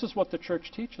 oh, this is what the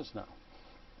church teaches now.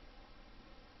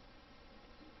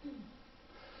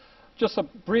 Just a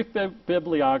brief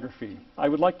bibliography. I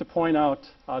would like to point out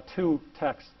two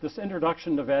texts. This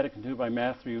Introduction to Vatican II by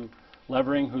Matthew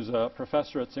Levering, who's a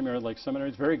professor at St. Mary Lake Seminary,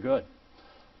 is very good.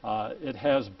 It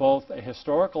has both a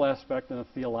historical aspect and a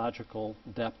theological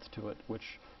depth to it,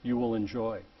 which you will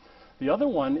enjoy. The other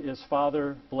one is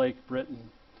Father Blake Britton,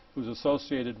 who's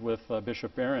associated with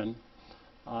Bishop Barron,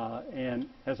 and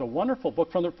has a wonderful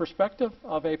book from the perspective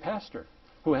of a pastor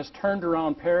who has turned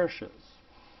around parishes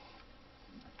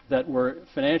that were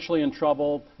financially in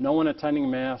trouble, no one attending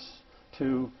Mass,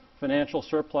 to financial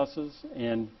surpluses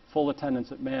and full attendance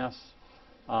at Mass.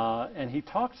 And he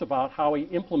talks about how he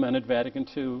implemented Vatican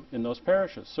II in those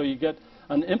parishes. So you get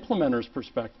an implementer's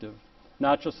perspective,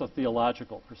 not just a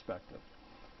theological perspective.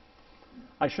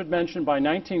 I should mention by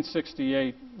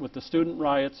 1968, with the student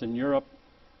riots in Europe,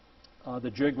 the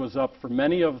jig was up for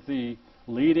many of the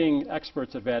leading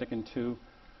experts at Vatican II,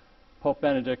 Pope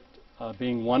Benedict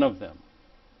being one of them,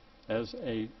 as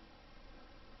an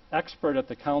expert at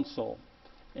the council,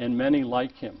 and many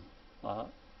like him,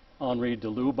 Henri de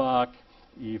Lubac,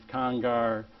 Yves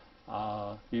Congar,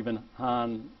 even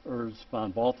Hans Urs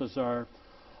von Balthasar.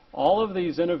 All of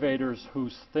these innovators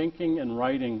whose thinking and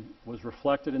writing was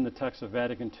reflected in the text of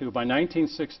Vatican II, by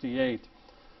 1968,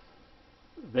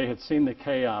 they had seen the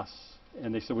chaos,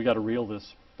 and they said, we got to reel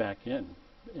this back in.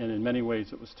 And in many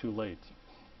ways, it was too late.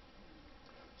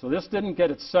 So this didn't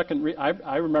get its second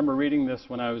I remember reading this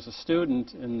when I was a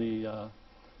student in the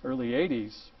early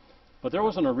 80s, but there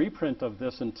wasn't a reprint of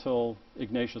this until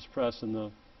Ignatius Press in the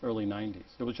early 90s.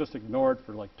 It was just ignored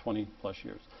for like 20 plus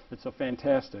years. It's a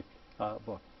fantastic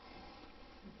book.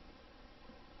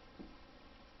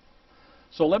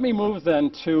 So let me move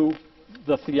then to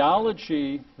the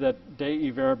theology that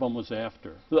Dei Verbum was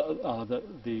after,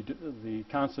 the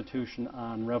Constitution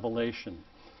on Revelation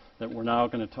that we're now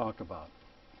going to talk about.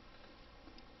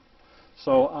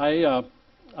 So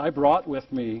I brought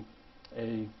with me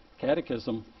a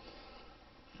catechism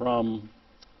from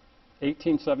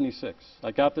 1876. I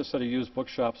got this at a used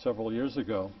bookshop several years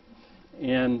ago.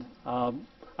 And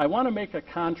I want to make a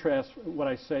contrast with what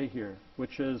I say here,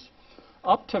 which is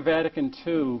up to Vatican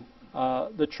II,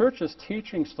 the Church's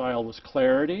teaching style was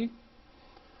clarity.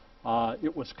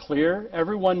 It was clear.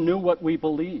 Everyone knew what we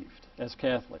believed as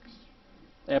Catholics.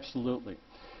 Absolutely.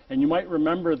 And you might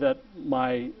remember that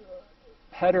my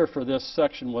header for this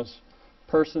section was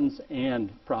persons and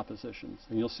propositions.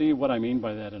 And you'll see what I mean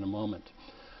by that in a moment.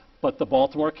 But the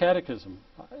Baltimore Catechism,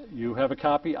 you have a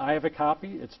copy, I have a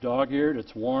copy. It's dog-eared,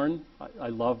 it's worn. I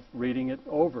love reading it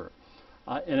over.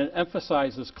 And it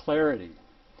emphasizes clarity.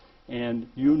 And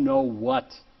you know what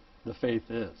the faith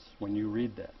is when you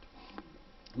read that.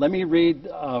 Let me read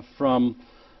from,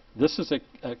 this is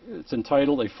it's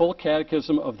entitled A Full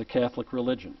Catechism of the Catholic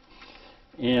Religion.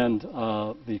 And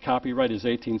the copyright is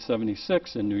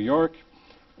 1876 in New York.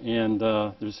 And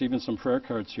there's even some prayer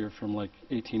cards here from like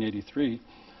 1883.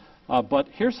 But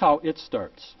here's how it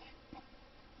starts.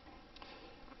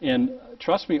 And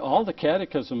trust me, all the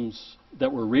catechisms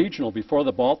that were regional before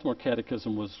the Baltimore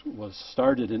Catechism was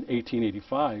started in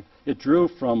 1885, it drew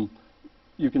from,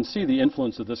 you can see the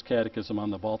influence of this catechism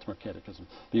on the Baltimore Catechism.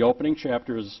 The opening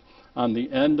chapter is on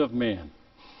the end of man.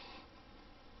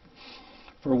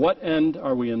 For what end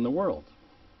are we in the world?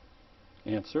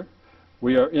 Answer,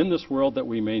 we are in this world that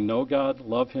we may know God,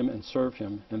 love Him, and serve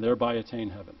Him, and thereby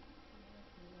attain heaven.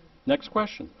 Next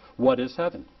question, what is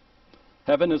heaven?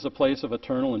 Heaven is a place of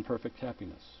eternal and perfect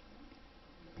happiness.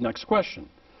 Next question,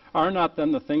 are not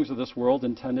then the things of this world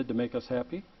intended to make us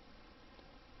happy?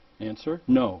 Answer,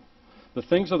 no. The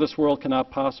things of this world cannot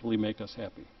possibly make us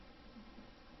happy.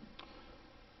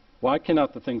 Why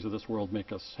cannot the things of this world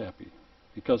make us happy?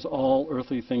 Because all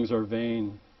earthly things are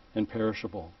vain and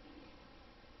perishable.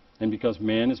 And because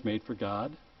man is made for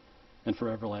God, and for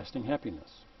everlasting happiness.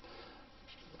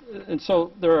 And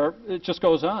so it just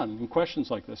goes on in questions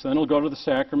like this. Then it'll go to the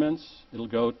sacraments, it'll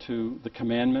go to the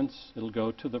commandments, it'll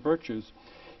go to the virtues.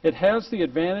 It has the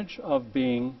advantage of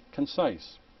being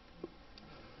concise.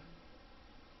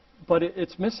 But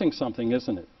it's missing something,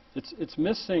 isn't it? It's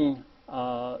missing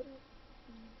a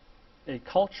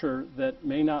culture that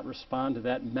may not respond to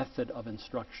that method of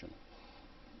instruction.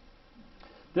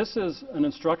 This is an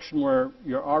instruction where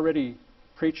you're already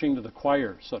preaching to the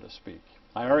choir, so to speak.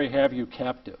 I already have you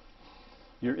captive.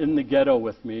 You're in the ghetto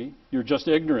with me. You're just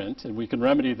ignorant, and we can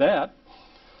remedy that.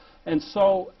 And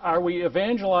so are we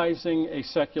evangelizing a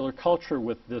secular culture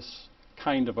with this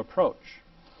kind of approach?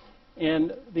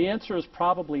 And the answer is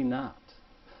probably not.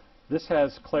 This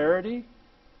has clarity.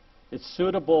 It's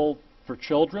suitable for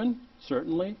children,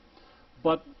 certainly.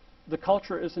 But the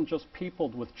culture isn't just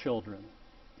peopled with children.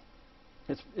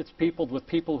 It's peopled with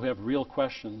people who have real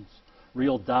questions,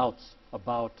 real doubts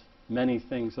about many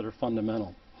things that are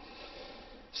fundamental.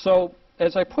 So,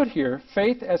 as I put here,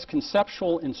 faith as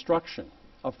conceptual instruction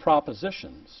of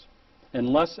propositions, and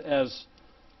less as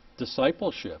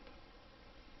discipleship,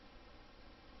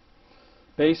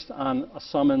 based on a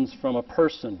summons from a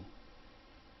person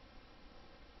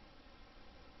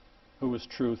who is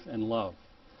truth and love.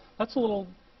 That's a little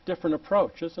different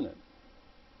approach, isn't it?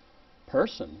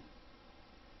 Person.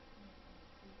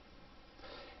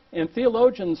 And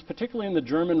theologians, particularly in the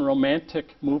German Romantic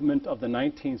movement of the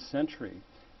 19th century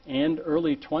and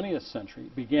early 20th century,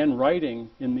 began writing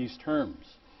in these terms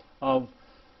of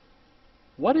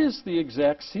what is the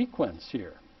exact sequence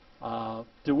here?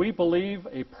 Do we believe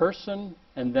a person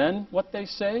and then what they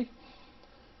say?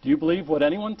 Do you believe what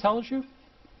anyone tells you?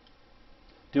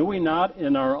 Do we not,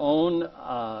 in our own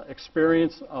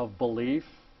experience of belief,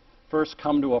 first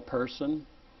come to a person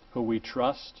who we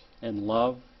trust and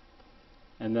love,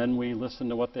 and then we listen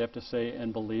to what they have to say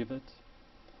and believe it?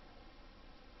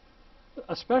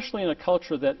 Especially in a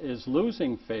culture that is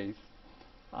losing faith,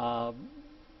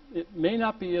 it may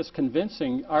not be as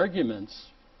convincing arguments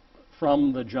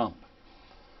from the jump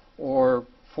or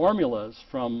formulas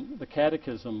from the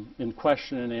catechism in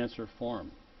question and answer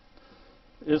form.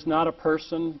 Is not a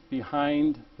person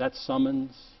behind that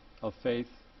summons of faith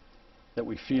that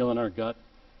we feel in our gut?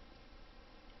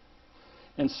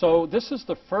 And so this is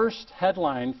the first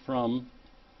headline from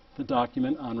the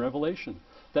document on Revelation.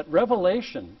 That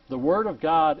Revelation, the Word of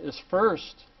God, is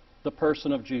first the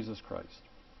person of Jesus Christ.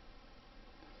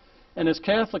 And as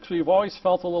Catholics, we've always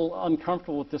felt a little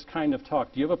uncomfortable with this kind of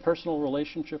talk. Do you have a personal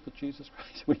relationship with Jesus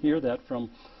Christ? We hear that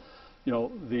from,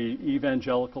 the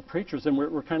evangelical preachers, and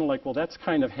we're kind of like, well, that's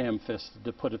kind of ham-fisted,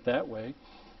 to put it that way,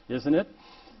 isn't it?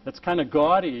 That's kind of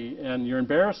gaudy, and you're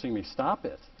embarrassing me. Stop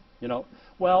it.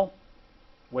 Well,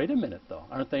 wait a minute, though.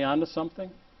 Aren't they onto something?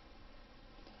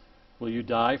 Will you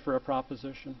die for a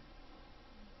proposition?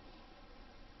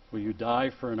 Will you die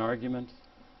for an argument?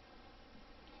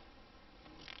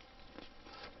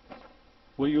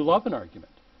 Will you love an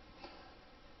argument?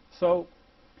 So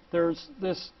there's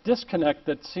this disconnect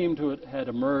that seemed to had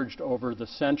emerged over the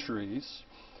centuries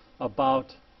about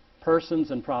persons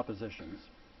and propositions.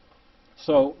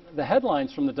 So the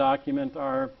headlines from the document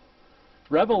are,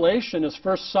 Revelation is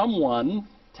first someone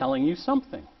telling you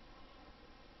something.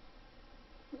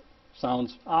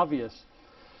 Sounds obvious.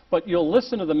 But you'll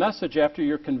listen to the message after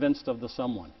you're convinced of the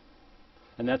someone.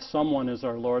 And that someone is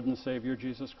our Lord and Savior,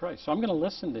 Jesus Christ. So I'm going to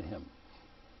listen to him.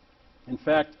 In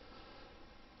fact,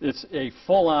 it's a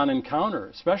full-on encounter,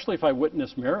 especially if I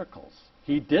witness miracles.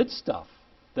 He did stuff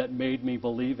that made me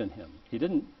believe in him.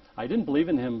 I didn't believe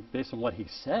in him based on what he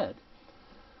said.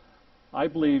 I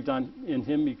believed in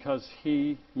him because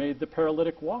he made the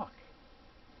paralytic walk.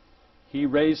 He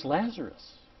raised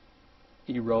Lazarus.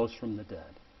 He rose from the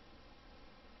dead.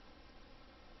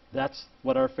 That's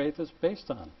what our faith is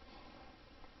based on.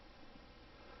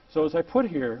 So as I put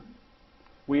here,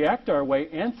 we act our way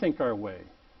and think our way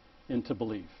into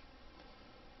belief.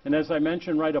 And as I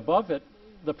mentioned right above it,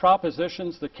 the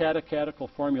propositions, the catechetical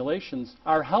formulations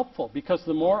are helpful because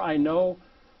the more I know,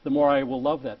 the more I will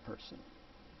love that person.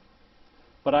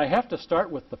 But I have to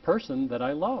start with the person that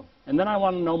I love. And then I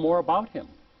want to know more about him.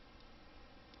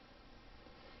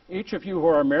 Each of you who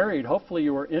are married, hopefully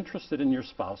you are interested in your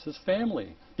spouse's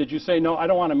family. Did you say, no, I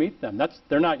don't want to meet them?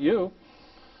 They're not you.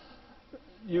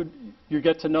 You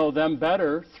get to know them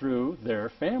better through their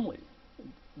family,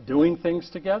 doing things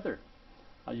together.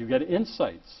 You get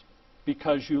insights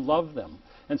because you love them.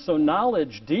 And so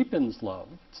knowledge deepens love.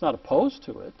 It's not opposed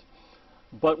to it,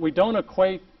 but we don't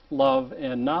equate love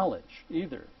and knowledge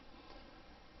either.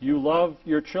 You love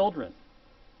your children.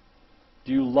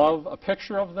 Do you love a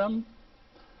picture of them?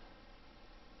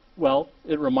 Well,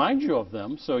 it reminds you of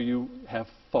them, so you have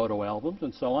photo albums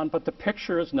and so on, but the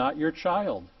picture is not your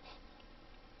child.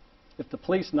 If the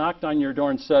police knocked on your door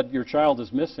and said, your child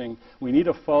is missing, we need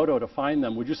a photo to find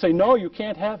them, would you say, no, you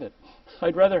can't have it?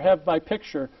 I'd rather have my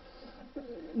picture.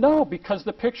 No, because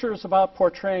the picture is about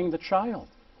portraying the child.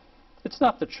 It's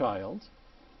not the child.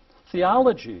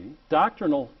 Theology,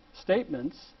 doctrinal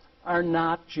statements, are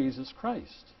not Jesus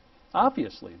Christ.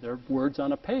 Obviously, they're words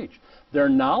on a page. They're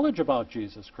knowledge about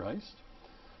Jesus Christ.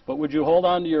 But would you hold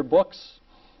on to your books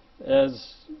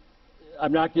as,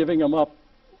 I'm not giving them up?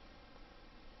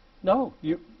 No,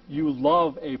 you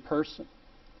love a person.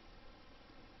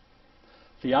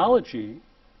 Theology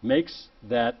makes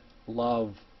that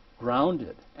love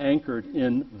grounded, anchored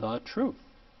in the truth.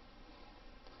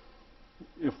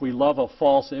 If we love a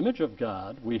false image of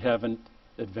God, we haven't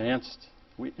advanced,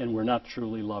 and we're not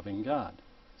truly loving God.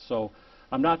 So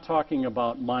I'm not talking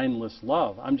about mindless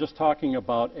love. I'm just talking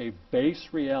about a base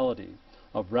reality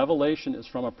of revelation is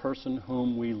from a person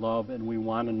whom we love and we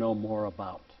want to know more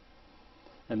about.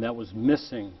 And that was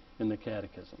missing in the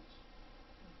catechisms.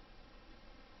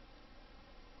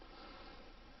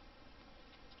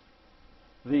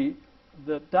 The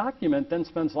document then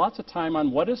spends lots of time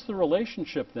on what is the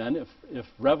relationship then if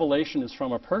revelation is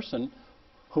from a person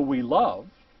who we love.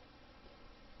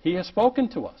 He has spoken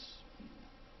to us.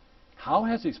 How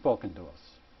has he spoken to us?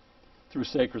 Through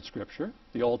sacred scripture,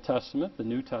 the Old Testament, the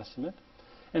New Testament,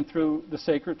 and through the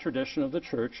sacred tradition of the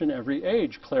church in every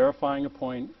age, clarifying a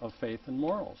point of faith and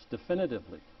morals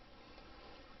definitively.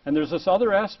 And there's this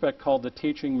other aspect called the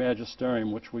teaching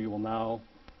magisterium, which we will now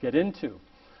get into.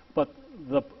 But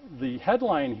the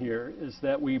headline here is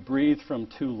that we breathe from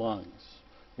two lungs.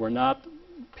 We're not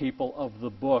people of the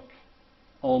book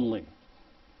only.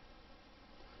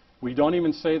 We don't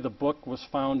even say the book was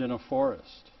found in a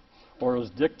forest or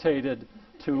was dictated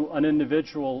to an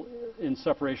individual in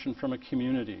separation from a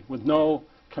community with no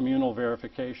communal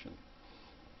verification.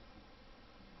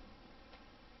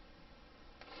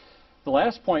 The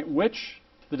last point, which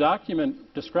the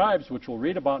document describes, which we'll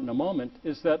read about in a moment,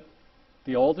 is that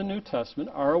the Old and New Testament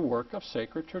are a work of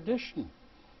sacred tradition.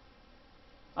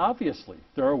 Obviously,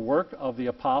 they're a work of the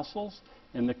apostles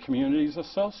and the communities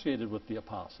associated with the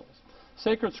apostles.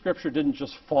 Sacred Scripture didn't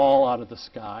just fall out of the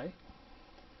sky.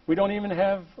 We don't even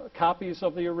have copies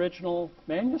of the original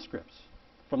manuscripts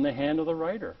from the hand of the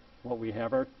writer. What we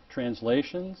have are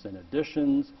translations and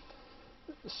editions.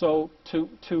 So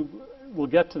we'll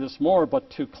get to this more,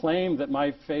 but to claim that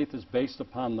my faith is based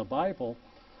upon the Bible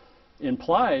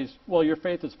implies, well, your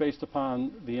faith is based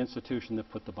upon the institution that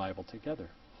put the Bible together.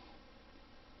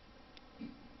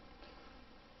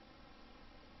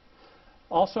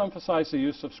 Also emphasize the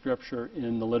use of Scripture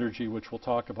in the liturgy, which we'll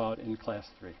talk about in Class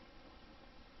 3.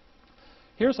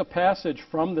 Here's a passage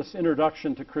from this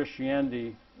Introduction to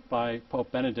Christianity by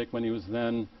Pope Benedict when he was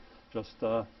then just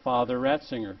Father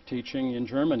Ratzinger teaching in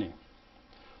Germany.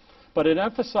 But it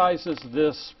emphasizes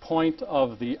this point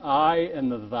of the I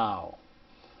and the thou.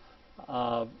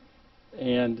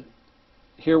 And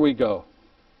here we go,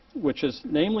 which is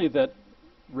namely that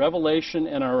revelation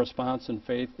and our response in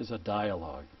faith is a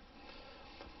dialogue.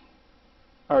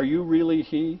 Are you really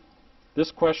he? This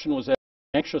question was asked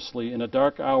anxiously in a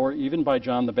dark hour even by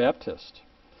John the Baptist,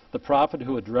 the prophet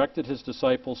who had directed his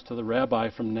disciples to the rabbi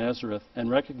from Nazareth and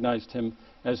recognized him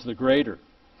as the greater,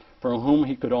 for whom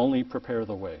he could only prepare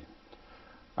the way.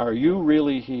 Are you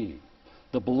really he?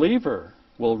 The believer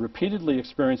will repeatedly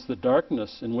experience the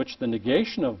darkness in which the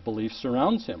negation of belief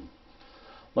surrounds him,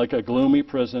 like a gloomy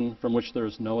prison from which there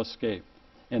is no escape,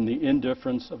 and the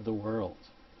indifference of the world,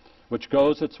 which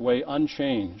goes its way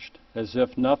unchanged, as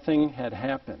if nothing had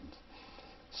happened,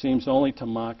 seems only to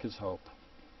mock his hope.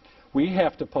 We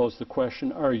have to pose the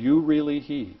question, are you really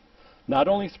he? Not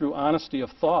only through honesty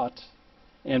of thought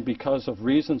and because of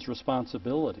reason's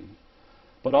responsibility,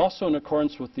 but also in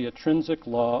accordance with the intrinsic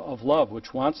law of love,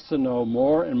 which wants to know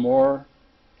more and more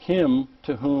him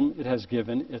to whom it has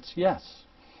given its yes,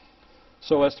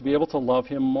 so as to be able to love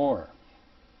him more.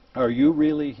 Are you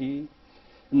really he?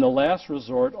 In the last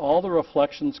resort, all the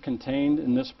reflections contained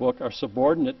in this book are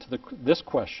subordinate to this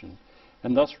question,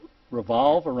 and thus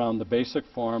revolve around the basic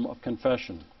form of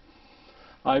confession.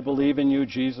 I believe in you,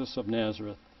 Jesus of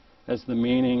Nazareth, as the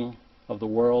meaning of the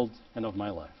world and of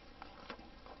my life.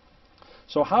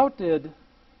 So how did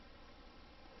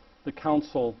the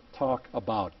council talk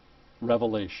about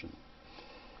revelation?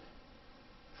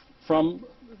 From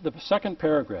the second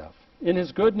paragraph, in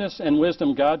his goodness and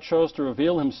wisdom, God chose to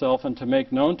reveal himself and to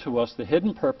make known to us the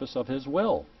hidden purpose of his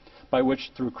will, by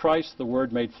which through Christ the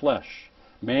Word made flesh,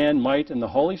 man might in the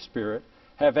Holy Spirit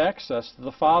have access to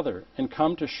the Father and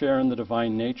come to share in the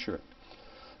divine nature.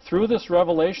 Through this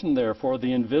revelation, therefore,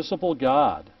 the invisible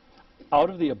God, out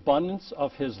of the abundance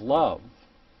of his love,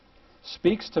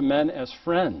 speaks to men as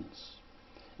friends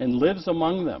and lives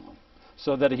among them,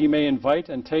 so that he may invite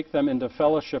and take them into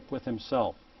fellowship with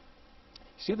himself.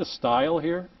 See the style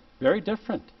here? Very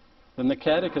different than the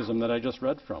catechism that I just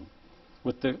read from,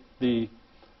 with the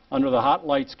under the hot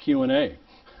lights Q&A.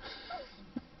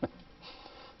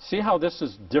 See how this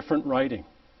is different writing,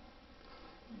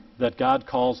 that God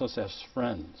calls us as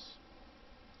friends.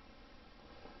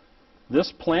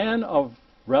 This plan of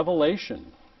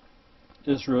revelation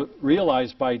is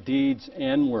realized by deeds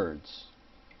and words,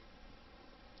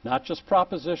 not just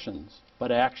propositions,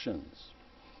 but actions,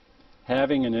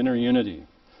 having an inner unity.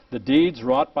 The deeds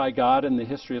wrought by God in the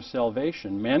history of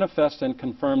salvation manifest and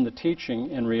confirm the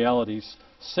teaching and realities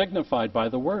signified by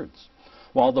the words,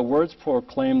 while the words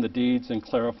proclaim the deeds and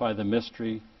clarify the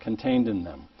mystery contained in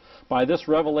them. By this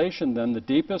revelation, then, the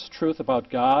deepest truth about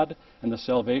God and the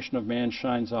salvation of man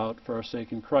shines out for our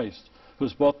sake in Christ, who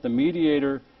is both the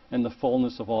mediator and the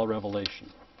fullness of all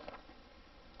revelation.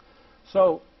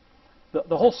 So,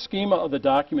 the whole schema of the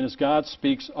document is God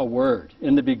speaks a word.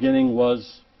 In the beginning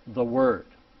was the Word.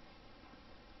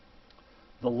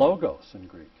 The logos in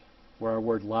Greek, where our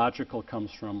word logical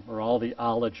comes from, or all the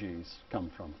ologies come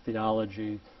from.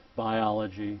 Theology,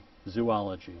 biology,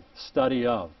 zoology, study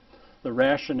of. The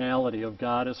rationality of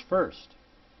God is first.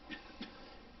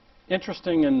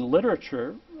 Interesting in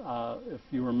literature, if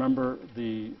you remember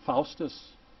the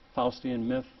Faustian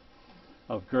myth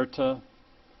of Goethe,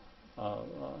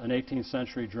 an 18th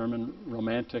century German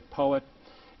romantic poet,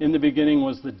 in the beginning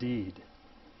was the deed,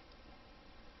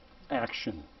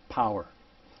 action, power.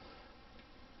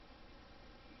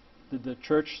 Did the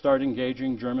church start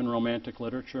engaging German romantic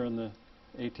literature in the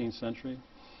 18th century?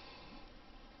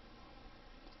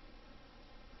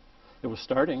 It was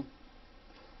starting.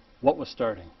 What was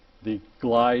starting? The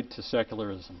glide to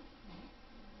secularism.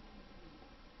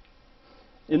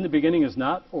 In the beginning is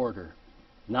not order,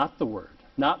 not the word,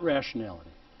 not rationality,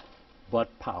 but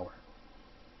power.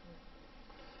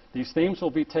 These themes will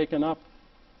be taken up.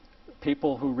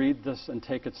 People who read this and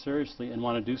take it seriously and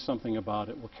want to do something about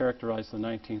it will characterize the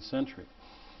 19th century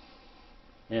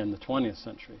and the 20th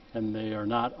century, and they are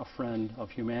not a friend of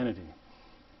humanity.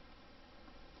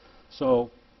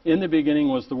 So, in the beginning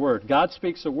was the Word. God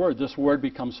speaks a word. This word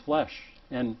becomes flesh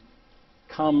and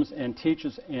comes and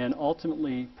teaches and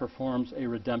ultimately performs a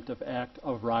redemptive act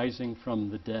of rising from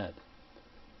the dead.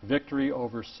 Victory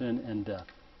over sin and death.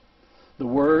 The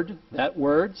Word, that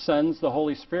Word sends the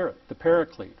Holy Spirit, the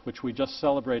Paraclete, which we just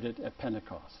celebrated at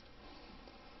Pentecost.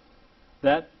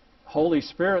 That Holy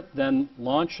Spirit then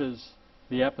launches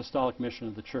the apostolic mission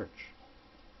of the church,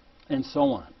 and so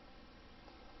on.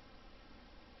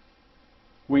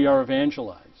 We are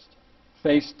evangelized,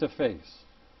 face to face.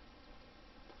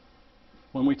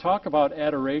 When we talk about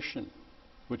adoration,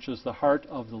 which is the heart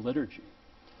of the liturgy,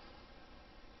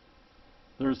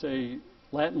 there's a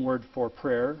Latin word for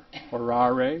prayer,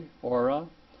 orare, ora,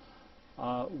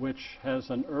 which has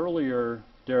an earlier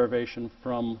derivation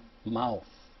from mouth.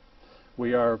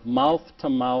 We are mouth to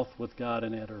mouth with God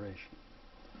in adoration.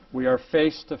 We are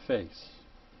face to face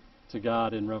to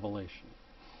God in revelation.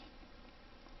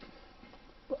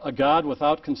 A God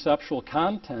without conceptual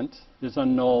content is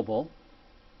unknowable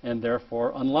and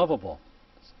therefore unlovable.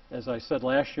 As I said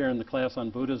last year in the class on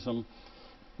Buddhism,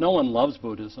 no one loves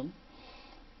Buddhism.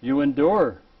 You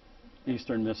endure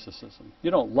Eastern mysticism.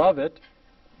 You don't love it.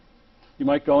 You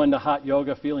might go into hot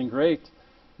yoga feeling great.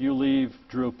 You leave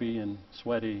droopy and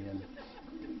sweaty.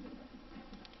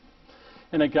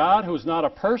 And a God who's not a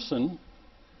person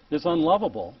is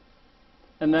unlovable,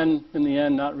 and then in the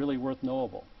end not really worth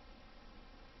knowable.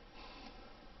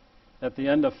 At the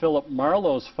end of Philip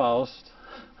Marlowe's Faust,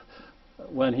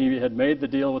 when he had made the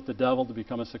deal with the devil to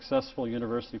become a successful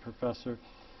university professor,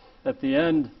 at the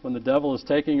end, when the devil is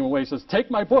taking him away, he says, "Take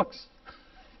my books."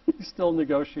 He's still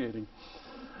negotiating.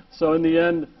 So in the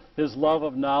end, his love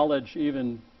of knowledge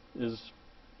even is,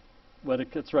 when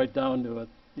it gets right down to it,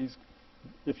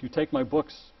 if you take my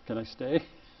books, can I stay?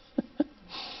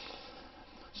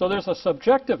 So there's a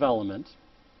subjective element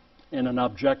and an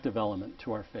objective element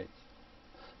to our faith.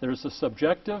 There's a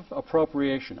subjective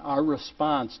appropriation, our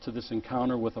response to this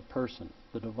encounter with a person,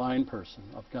 the divine person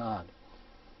of God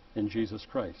in Jesus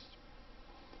Christ.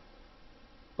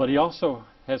 But he also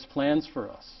has plans for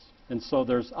us. And so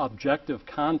there's objective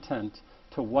content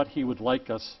to what he would like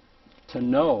us to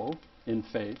know in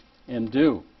faith and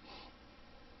do.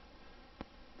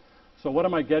 So what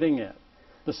am I getting at?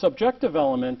 The subjective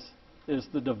element is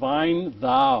the divine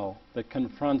thou that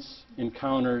confronts,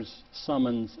 encounters,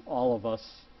 summons all of us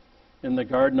in the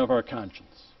garden of our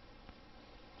conscience.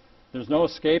 There's no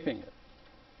escaping it.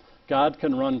 God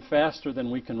can run faster than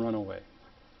we can run away.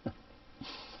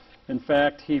 In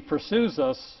fact, he pursues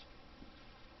us,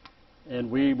 and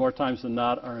we, more times than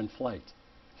not, are in flight.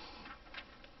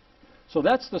 So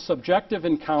that's the subjective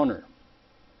encounter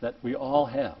that we all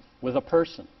have with a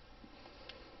person.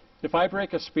 If I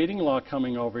break a speeding law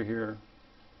coming over here,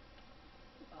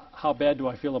 how bad do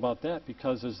I feel about that?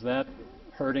 Because is that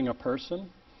hurting a person?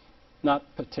 Not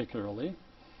particularly.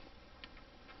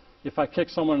 If I kick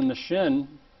someone in the shin,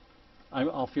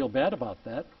 I'll feel bad about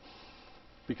that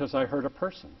because I hurt a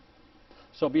person.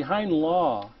 So behind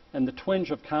law and the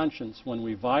twinge of conscience when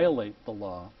we violate the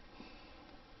law,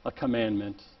 a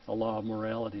commandment, a law of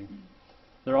morality,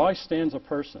 there always stands a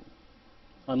person,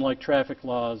 unlike traffic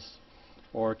laws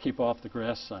or keep off the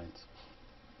grass signs.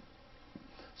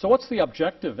 So what's the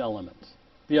objective element?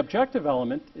 The objective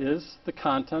element is the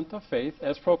content of faith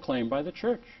as proclaimed by the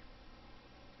Church.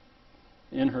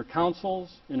 In her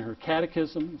councils, in her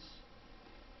catechisms,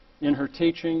 in her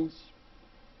teachings,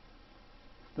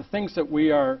 the things that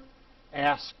we are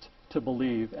asked to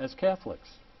believe as Catholics.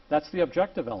 That's the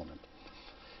objective element.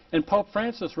 And Pope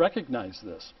Francis recognized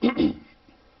this.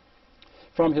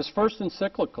 From his first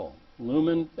encyclical,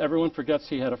 Lumen, everyone forgets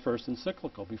he had a first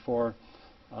encyclical before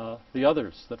the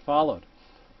others that followed.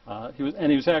 He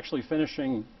was actually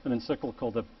finishing an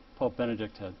encyclical that Pope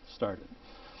Benedict had started.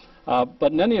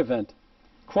 But in any event,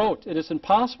 quote, "It is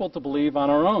impossible to believe on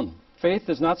our own. Faith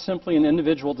is not simply an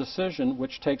individual decision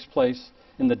which takes place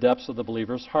in the depths of the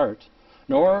believer's heart,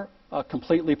 nor a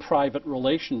completely private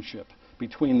relationship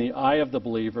between the I of the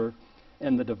believer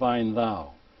and the divine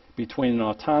thou, between an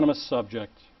autonomous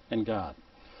subject and God.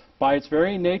 By its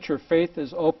very nature, faith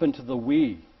is open to the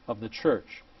we of the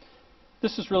Church."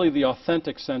 This is really the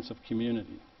authentic sense of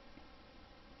community.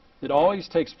 It always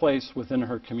takes place within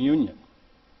her communion.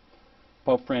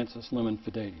 Pope Francis, Lumen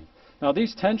Fidei. Now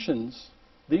these tensions,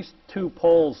 these two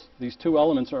poles, these two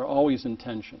elements are always in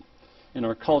tension in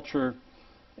our culture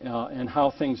and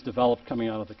how things develop coming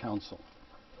out of the Council.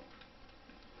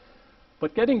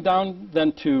 But getting down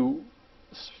then to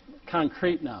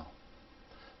concrete now.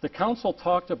 The Council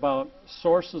talked about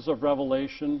sources of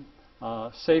revelation,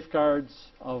 safeguards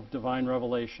of divine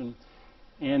revelation,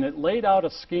 and it laid out a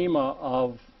schema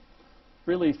of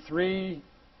really three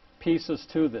pieces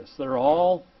to this. They're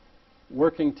all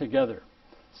working together.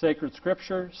 Sacred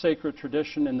Scripture, sacred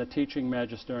tradition, and the teaching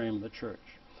magisterium of the Church.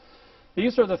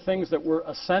 These are the things that we're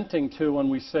assenting to when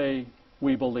we say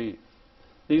we believe.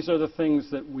 These are the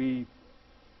things that we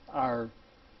are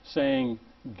saying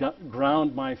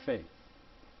ground my faith.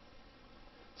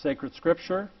 Sacred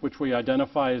Scripture, which we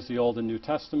identify as the Old and New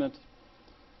Testament.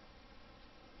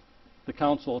 The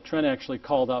Council of Trent actually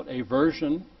called out a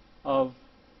version of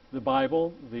the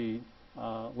Bible, the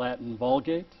Latin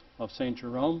Vulgate of St.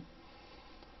 Jerome.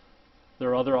 There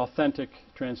are other authentic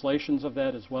translations of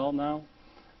that as well now.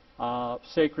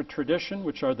 Sacred Tradition,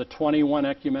 which are the 21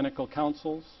 ecumenical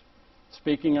councils,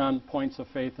 speaking on points of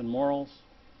faith and morals.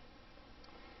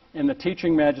 And the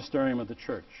teaching magisterium of the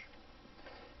Church.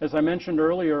 As I mentioned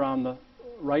earlier on the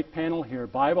right panel here,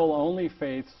 Bible-only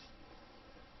faiths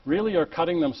really are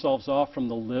cutting themselves off from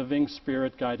the living,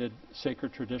 Spirit-guided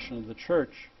sacred tradition of the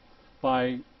Church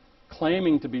by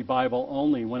claiming to be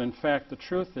Bible-only, when in fact the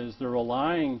truth is they're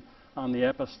relying on the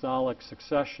apostolic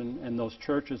succession and those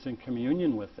churches in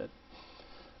communion with it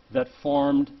that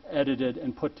formed, edited,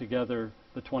 and put together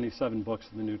the 27 books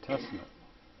of the New Testament.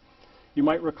 You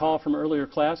might recall from earlier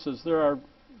classes, there are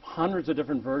hundreds of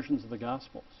different versions of the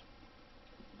Gospels.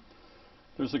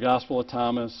 There's the Gospel of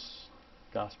Thomas,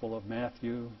 Gospel of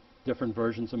Matthew, different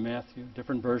versions of Matthew,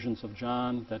 different versions of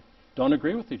John that don't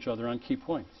agree with each other on key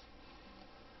points.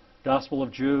 Gospel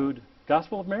of Jude,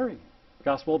 Gospel of Mary,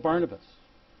 Gospel of Barnabas.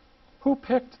 Who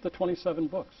picked the 27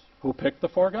 books? Who picked the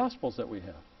 4 Gospels that we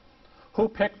have? Who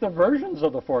picked the versions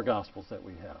of the 4 Gospels that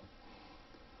we have?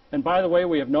 And by the way,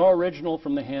 we have no original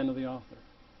from the hand of the author.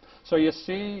 So you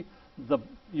see,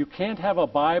 you can't have a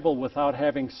Bible without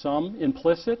having some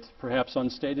implicit, perhaps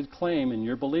unstated claim in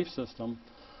your belief system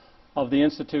of the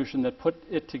institution that put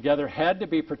it together had to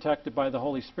be protected by the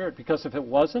Holy Spirit, because if it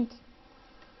wasn't,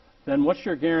 then what's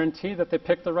your guarantee that they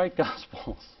picked the right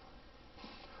Gospels?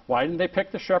 Why didn't they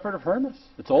pick the Shepherd of Hermas?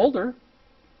 It's older.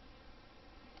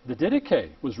 The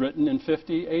Didache was written in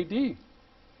 50 AD,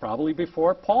 probably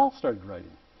before Paul started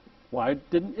writing. Why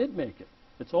didn't it make it?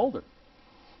 It's older.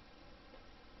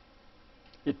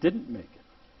 It didn't make it.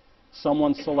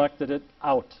 Someone selected it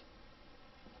out.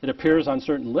 It appears on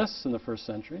certain lists in the 1st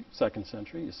century, 2nd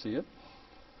century, you see it.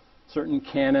 certain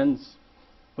canons,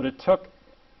 but it took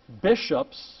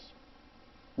bishops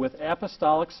with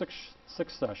apostolic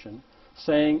succession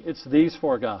saying it's these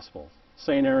four Gospels,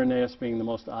 St. Irenaeus being the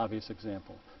most obvious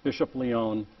example, Bishop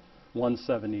Leon,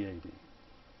 170 AD.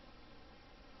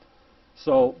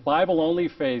 So Bible-only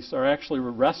faiths are actually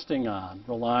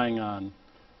relying on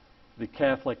the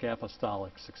Catholic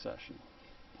apostolic succession.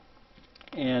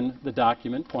 And the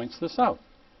document points this out.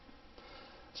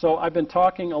 So I've been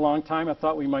talking a long time. I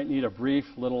thought we might need a brief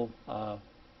little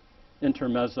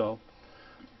intermezzo.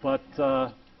 But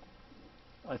I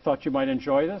thought you might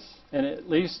enjoy this. And at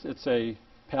least it's a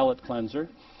palate cleanser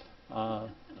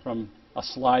from a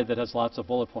slide that has lots of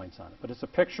bullet points on it. But it's a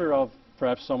picture of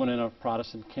perhaps someone in a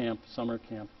Protestant camp, summer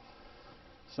camp,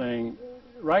 saying,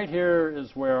 right here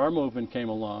is where our movement came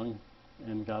along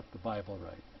and got the Bible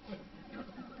right.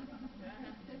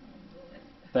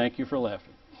 Thank you for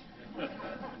laughing.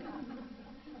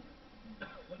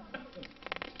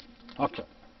 Okay.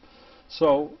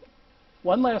 So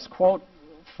one last quote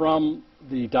from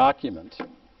the document,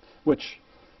 which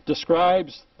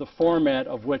describes the format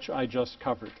of which I just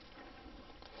covered.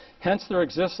 Hence, there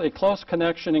exists a close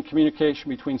connection and communication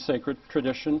between sacred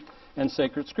tradition and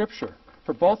sacred scripture,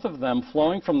 for both of them,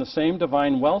 flowing from the same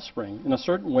divine wellspring, in a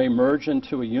certain way merge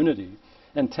into a unity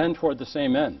and tend toward the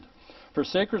same end. For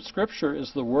sacred scripture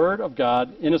is the word of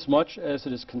God inasmuch as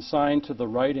it is consigned to the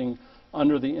writing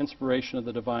under the inspiration of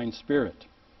the divine Spirit.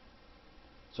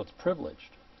 So it's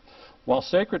privileged. While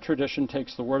sacred tradition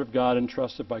takes the word of God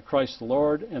entrusted by Christ the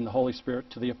Lord and the Holy Spirit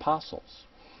to the apostles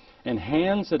and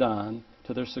hands it on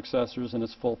to their successors in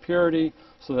its full purity,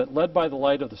 so that led by the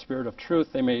light of the Spirit of truth,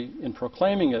 they may, in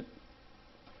proclaiming it,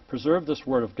 preserve this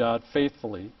word of God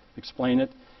faithfully, explain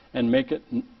it, and make it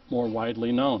more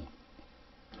widely known.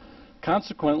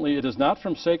 Consequently, it is not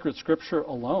from sacred scripture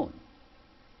alone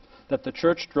that the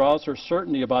Church draws her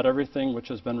certainty about everything which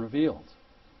has been revealed.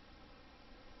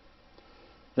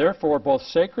 Therefore, both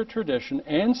sacred tradition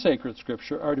and sacred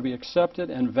scripture are to be accepted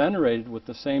and venerated with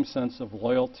the same sense of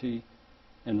loyalty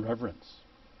and reverence.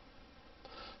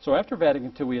 So after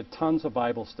Vatican II, we had tons of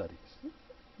Bible studies.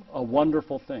 A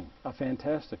wonderful thing, a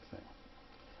fantastic thing.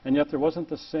 And yet there wasn't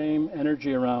the same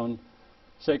energy around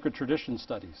sacred tradition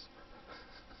studies.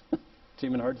 It's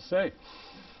even hard to say.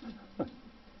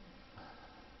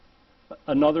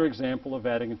 Another example of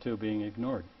Vatican II being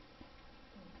ignored.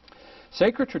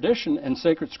 Sacred tradition and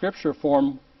sacred scripture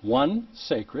form one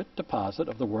sacred deposit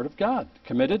of the Word of God,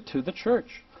 committed to the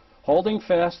Church. Holding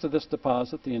fast to this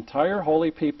deposit, the entire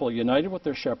holy people, united with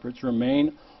their shepherds,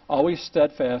 remain always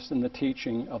steadfast in the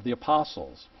teaching of the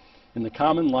apostles, in the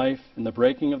common life, in the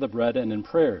breaking of the bread, and in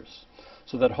prayers,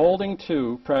 so that holding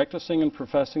to, practicing, and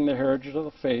professing the heritage of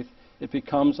the faith, it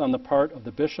becomes on the part of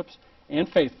the bishops and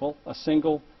faithful a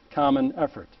single common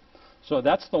effort. So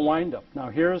that's the wind-up. Now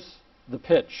here's the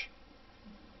pitch.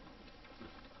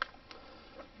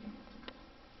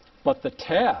 But the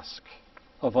task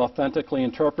of authentically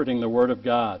interpreting the Word of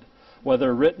God,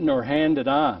 whether written or handed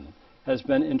on, has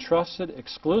been entrusted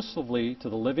exclusively to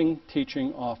the living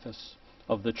teaching office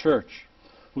of the Church,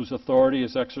 whose authority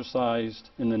is exercised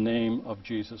in the name of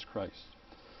Jesus Christ.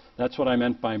 That's what I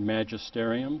meant by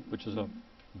magisterium, which is a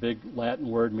big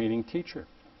Latin word meaning teacher.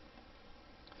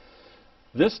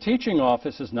 This teaching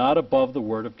office is not above the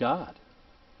Word of God.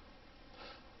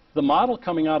 The model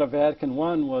coming out of Vatican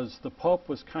I was the Pope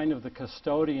was kind of the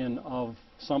custodian of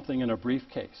something in a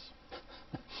briefcase.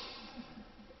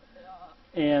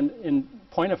 And in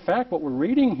point of fact, what we're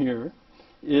reading here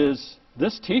is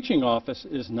this teaching office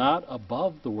is not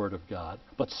above the Word of God,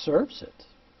 but serves it.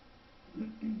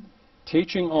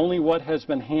 Teaching only what has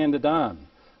been handed on,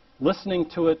 listening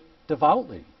to it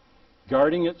devoutly,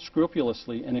 guarding it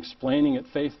scrupulously, and explaining it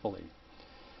faithfully.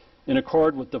 In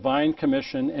accord with divine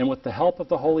commission and with the help of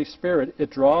the Holy Spirit,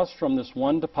 it draws from this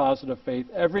one deposit of faith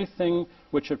everything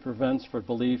which it prevents for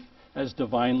belief as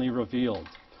divinely revealed.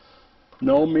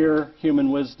 No mere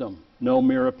human wisdom, no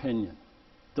mere opinion,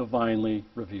 divinely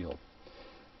revealed.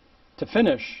 To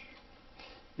finish,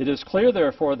 it is clear,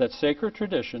 therefore, that sacred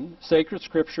tradition, sacred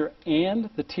scripture, and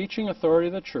the teaching authority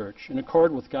of the Church, in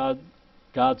accord with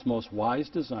God's most wise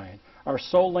design, are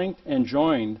so linked and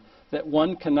joined that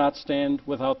one cannot stand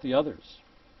without the others,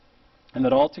 and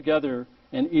that altogether,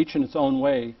 and each in its own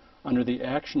way, under the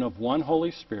action of one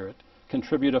Holy Spirit,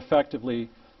 contribute effectively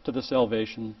to the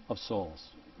salvation of souls.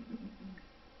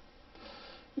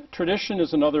 Tradition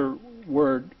is another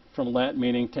word from Latin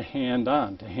meaning to hand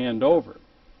on, to hand over.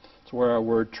 It's where our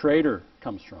word trader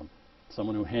comes from,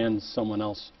 someone who hands someone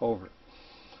else over.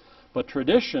 But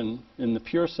tradition, in the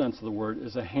pure sense of the word,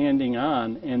 is a handing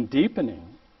on and deepening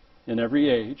in every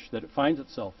age that it finds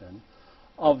itself in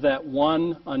of that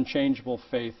one unchangeable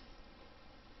faith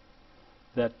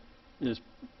that is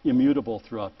immutable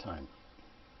throughout time.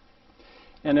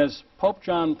 And as St.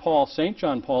 John Paul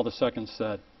II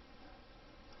said,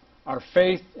 our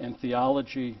faith and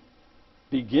theology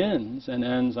begins and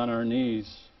ends on our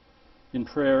knees in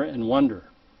prayer and wonder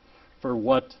for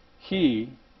what He,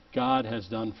 God, has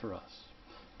done for us.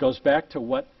 It goes back to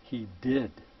what He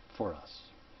did for us,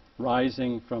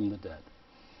 rising from the dead.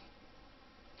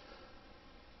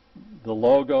 The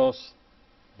Logos,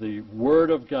 the Word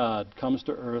of God, comes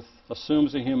to earth,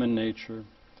 assumes a human nature,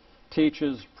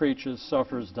 teaches, preaches,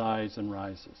 suffers, dies, and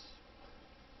rises.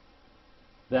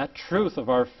 That truth of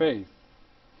our faith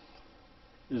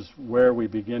is where we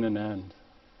begin and end,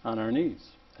 on our knees,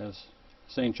 as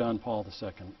St. John Paul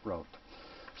II wrote.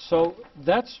 So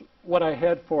that's what I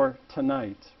had for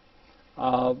tonight.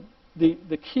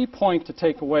 The key point to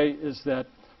take away is that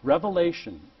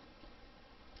revelation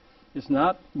is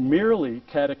not merely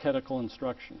catechetical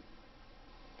instruction,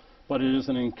 but it is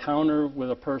an encounter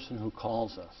with a person who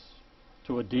calls us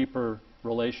to a deeper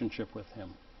relationship with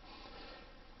Him.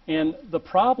 And the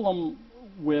problem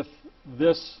with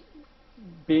this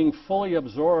being fully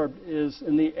absorbed is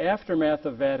in the aftermath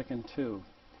of Vatican II,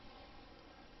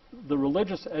 the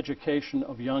religious education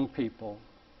of young people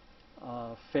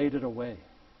faded away.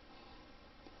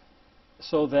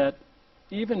 So that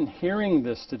even hearing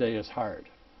this today is hard,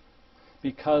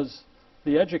 because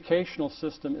the educational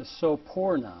system is so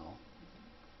poor now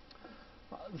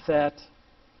that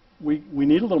we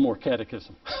need a little more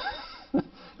catechism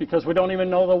because we don't even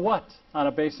know the what on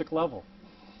a basic level.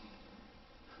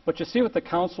 But you see what the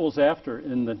council was after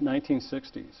in the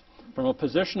 1960s. From a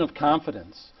position of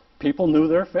confidence, people knew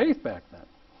their faith back then.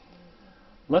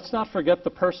 Let's not forget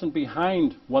the person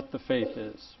behind what the faith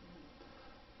is.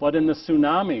 But in the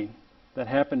tsunami that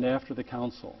happened after the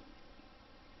council,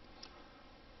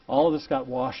 all of this got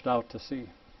washed out to sea.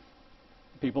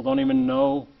 People don't even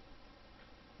know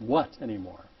what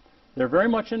anymore. They're very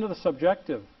much into the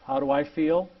subjective. How do I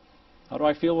feel? How do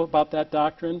I feel about that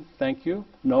doctrine? Thank you.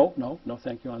 No,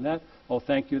 thank you on that. Oh,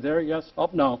 thank you there, yes. Oh,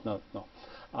 no.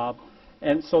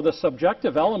 And so the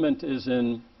subjective element is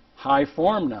in high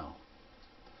form now.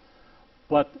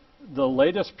 But the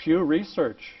latest Pew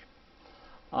research,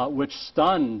 which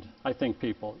stunned, I think,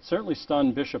 people, certainly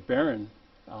stunned Bishop Barron,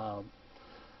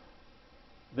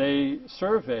 they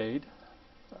surveyed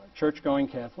church-going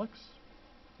Catholics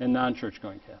and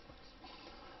non-church-going Catholics.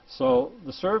 So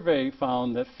the survey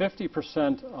found that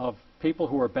 50% of people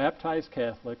who were baptized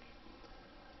Catholic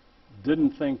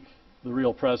didn't think the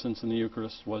real presence in the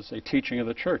Eucharist was a teaching of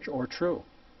the Church or true.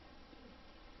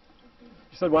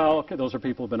 You said, well, okay, those are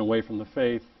people who have been away from the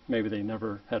faith. Maybe they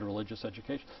never had a religious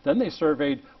education. Then they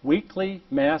surveyed weekly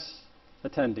Mass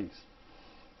attendees.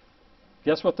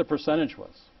 Guess what the percentage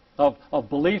was of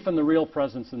belief in the real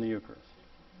presence in the Eucharist?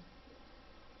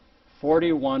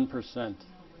 41%.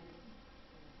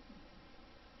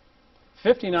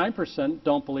 59%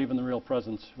 don't believe in the real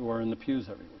presence who are in the pews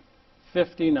every week.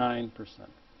 59%.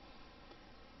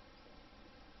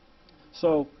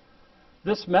 So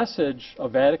this message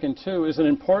of Vatican II is an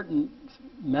important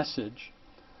message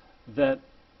that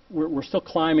we're still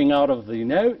climbing out of the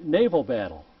naval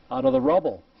battle, out of the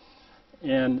rubble.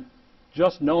 And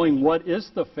just knowing what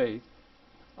is the faith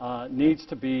needs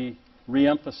to be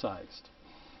re-emphasized.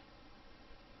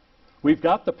 We've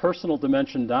got the personal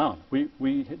dimension down.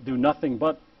 We do nothing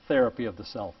but therapy of the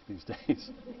self these days.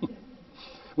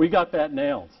 We got that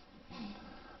nailed.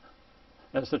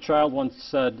 As the child once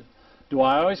said, do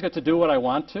I always get to do what I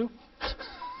want to?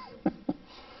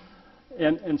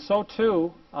 and so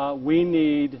too, we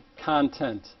need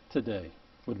content today,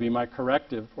 would be my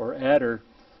corrective or adder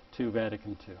to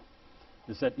Vatican II.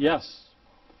 Is that yes,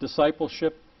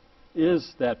 discipleship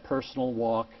is that personal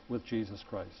walk with Jesus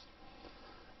Christ.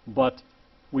 But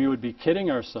we would be kidding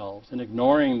ourselves and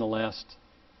ignoring the last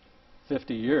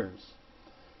 50 years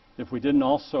if we didn't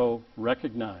also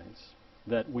recognize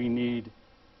that we need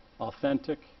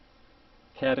authentic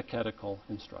catechetical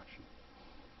instruction.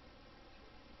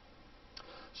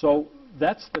 So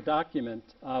that's the document.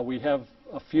 We have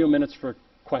a few minutes for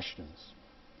questions.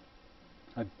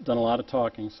 I've done a lot of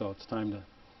talking, so it's time to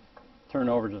turn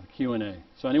over to the Q&A.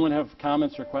 So anyone have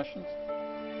comments or questions?